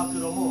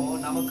எதிர்பார்க்கிறோமோ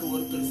நமக்கு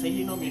ஒருத்தர்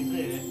செய்யணும்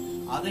என்று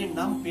அதை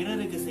நாம்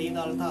பிறருக்கு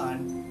செய்தால்தான்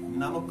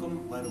நமக்கும்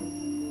வரும்.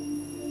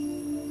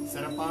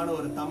 சிறப்பான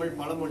ஒரு தமிழ்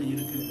பழமொழி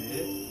இருக்கிறது,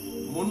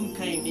 முன்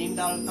கை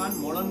நீண்டால்தான்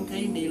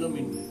முழங்கை நீளும்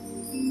என்று.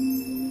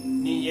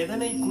 நீ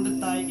எதனை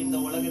கொடுத்தாய் இந்த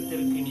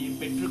உலகத்திற்கு நீ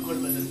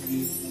பெற்றுக்கொள்வதற்கு?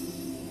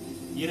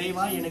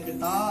 இறைவா எனக்கு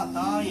தா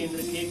தா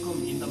என்று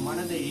கேட்கும் இந்த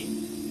மனதை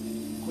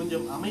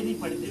கொஞ்சம்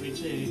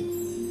அமைதிப்படுத்திவிட்டு,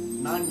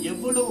 நான்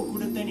எவ்வளவு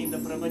கொடுத்தேன் இந்த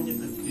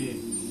பிரபஞ்சத்திற்கு,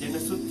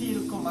 என்னை சுத்தி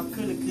இருக்கும்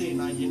மக்களுக்கு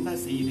நான் என்ன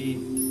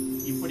செய்தேன்,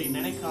 இப்படி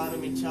நினைக்க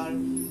ஆரம்பிச்சால்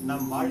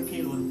நம்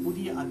வாழ்க்கையில் ஒரு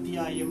புதிய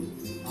அத்தியாயம்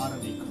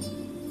ஆரம்பிக்கும்.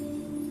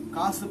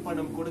 காசு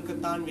பணம்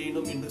கொடுக்கத்தான்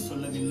வேணும் என்று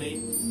சொல்லவில்லை,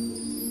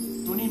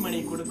 துணிமணி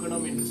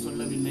கொடுக்கணும் என்று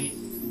சொல்லவில்லை,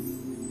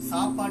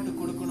 சாப்பாட்டு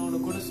கொடுக்கணும்னு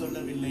கூட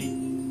சொல்லவில்லை,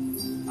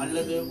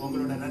 அல்லது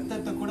உங்களோட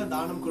ரத்தத்தை கூட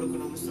தானம்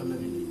கொடுக்கணும்னு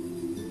சொல்லவில்லை.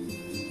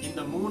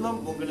 இந்த மூலம்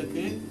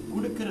உங்களுக்கு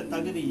கொடுக்கிற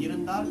தகுதி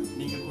இருந்தால்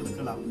நீங்க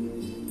கொடுக்கலாம்.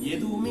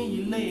 எதுவுமே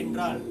இல்லை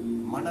என்றால்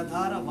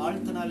மனதார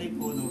வாழ்த்தினாலே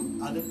போதும்.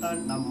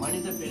 அதுதான் நம்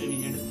மனித பிறவி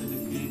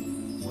எடுத்ததுக்கு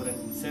ஒரு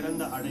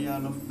சிறந்த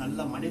அடையாளம்,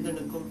 நல்ல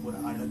மனிதனுக்கும் ஒரு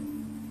அழகு.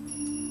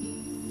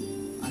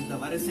 அந்த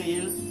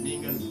வரிசையில்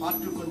நீங்கள்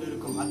பார்த்து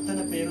கொண்டிருக்கும்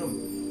அத்தனை பேரும்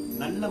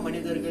நல்ல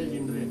மனிதர்கள்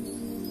என்று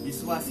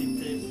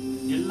விசுவாசித்து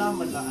எல்லாம்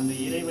வல்ல அந்த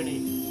இறைவனை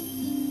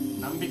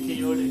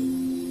நம்பிக்கையோடு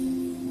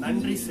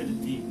நன்றி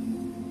செலுத்தி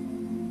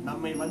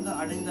நம்மை வந்து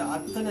அடைந்த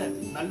அத்தனை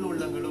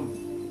நல்லுள்ளங்களும்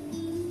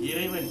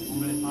இறைவன்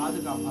உங்களை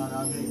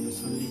பாதுகாப்பாராக என்று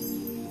சொல்லி,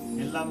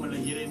 எல்லாம் வல்ல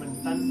இறைவன்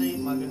தந்தை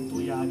மகன்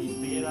தூய ஆவி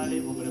பெயராலே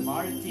உங்களை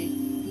வாழ்த்தி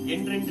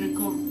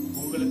என்றென்றைக்கும்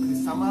உங்களுக்கு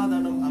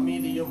சமாதானம்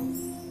அமைதியும்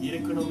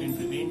இருக்கணும்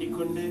என்று வேண்டிக்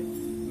கொண்டு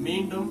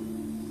மீண்டும்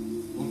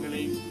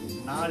உங்களை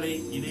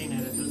நாளை இதே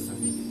நேரத்தில்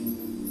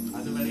சந்திக்கிறேன்.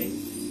 அதுவரை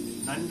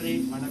நன்றி,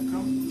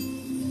 வணக்கம்.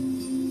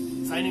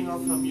 Signing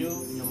off from you,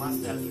 your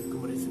master Alfred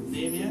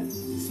Xavier.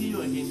 See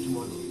you again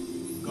tomorrow.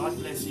 God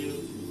bless you.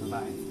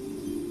 Bye-bye.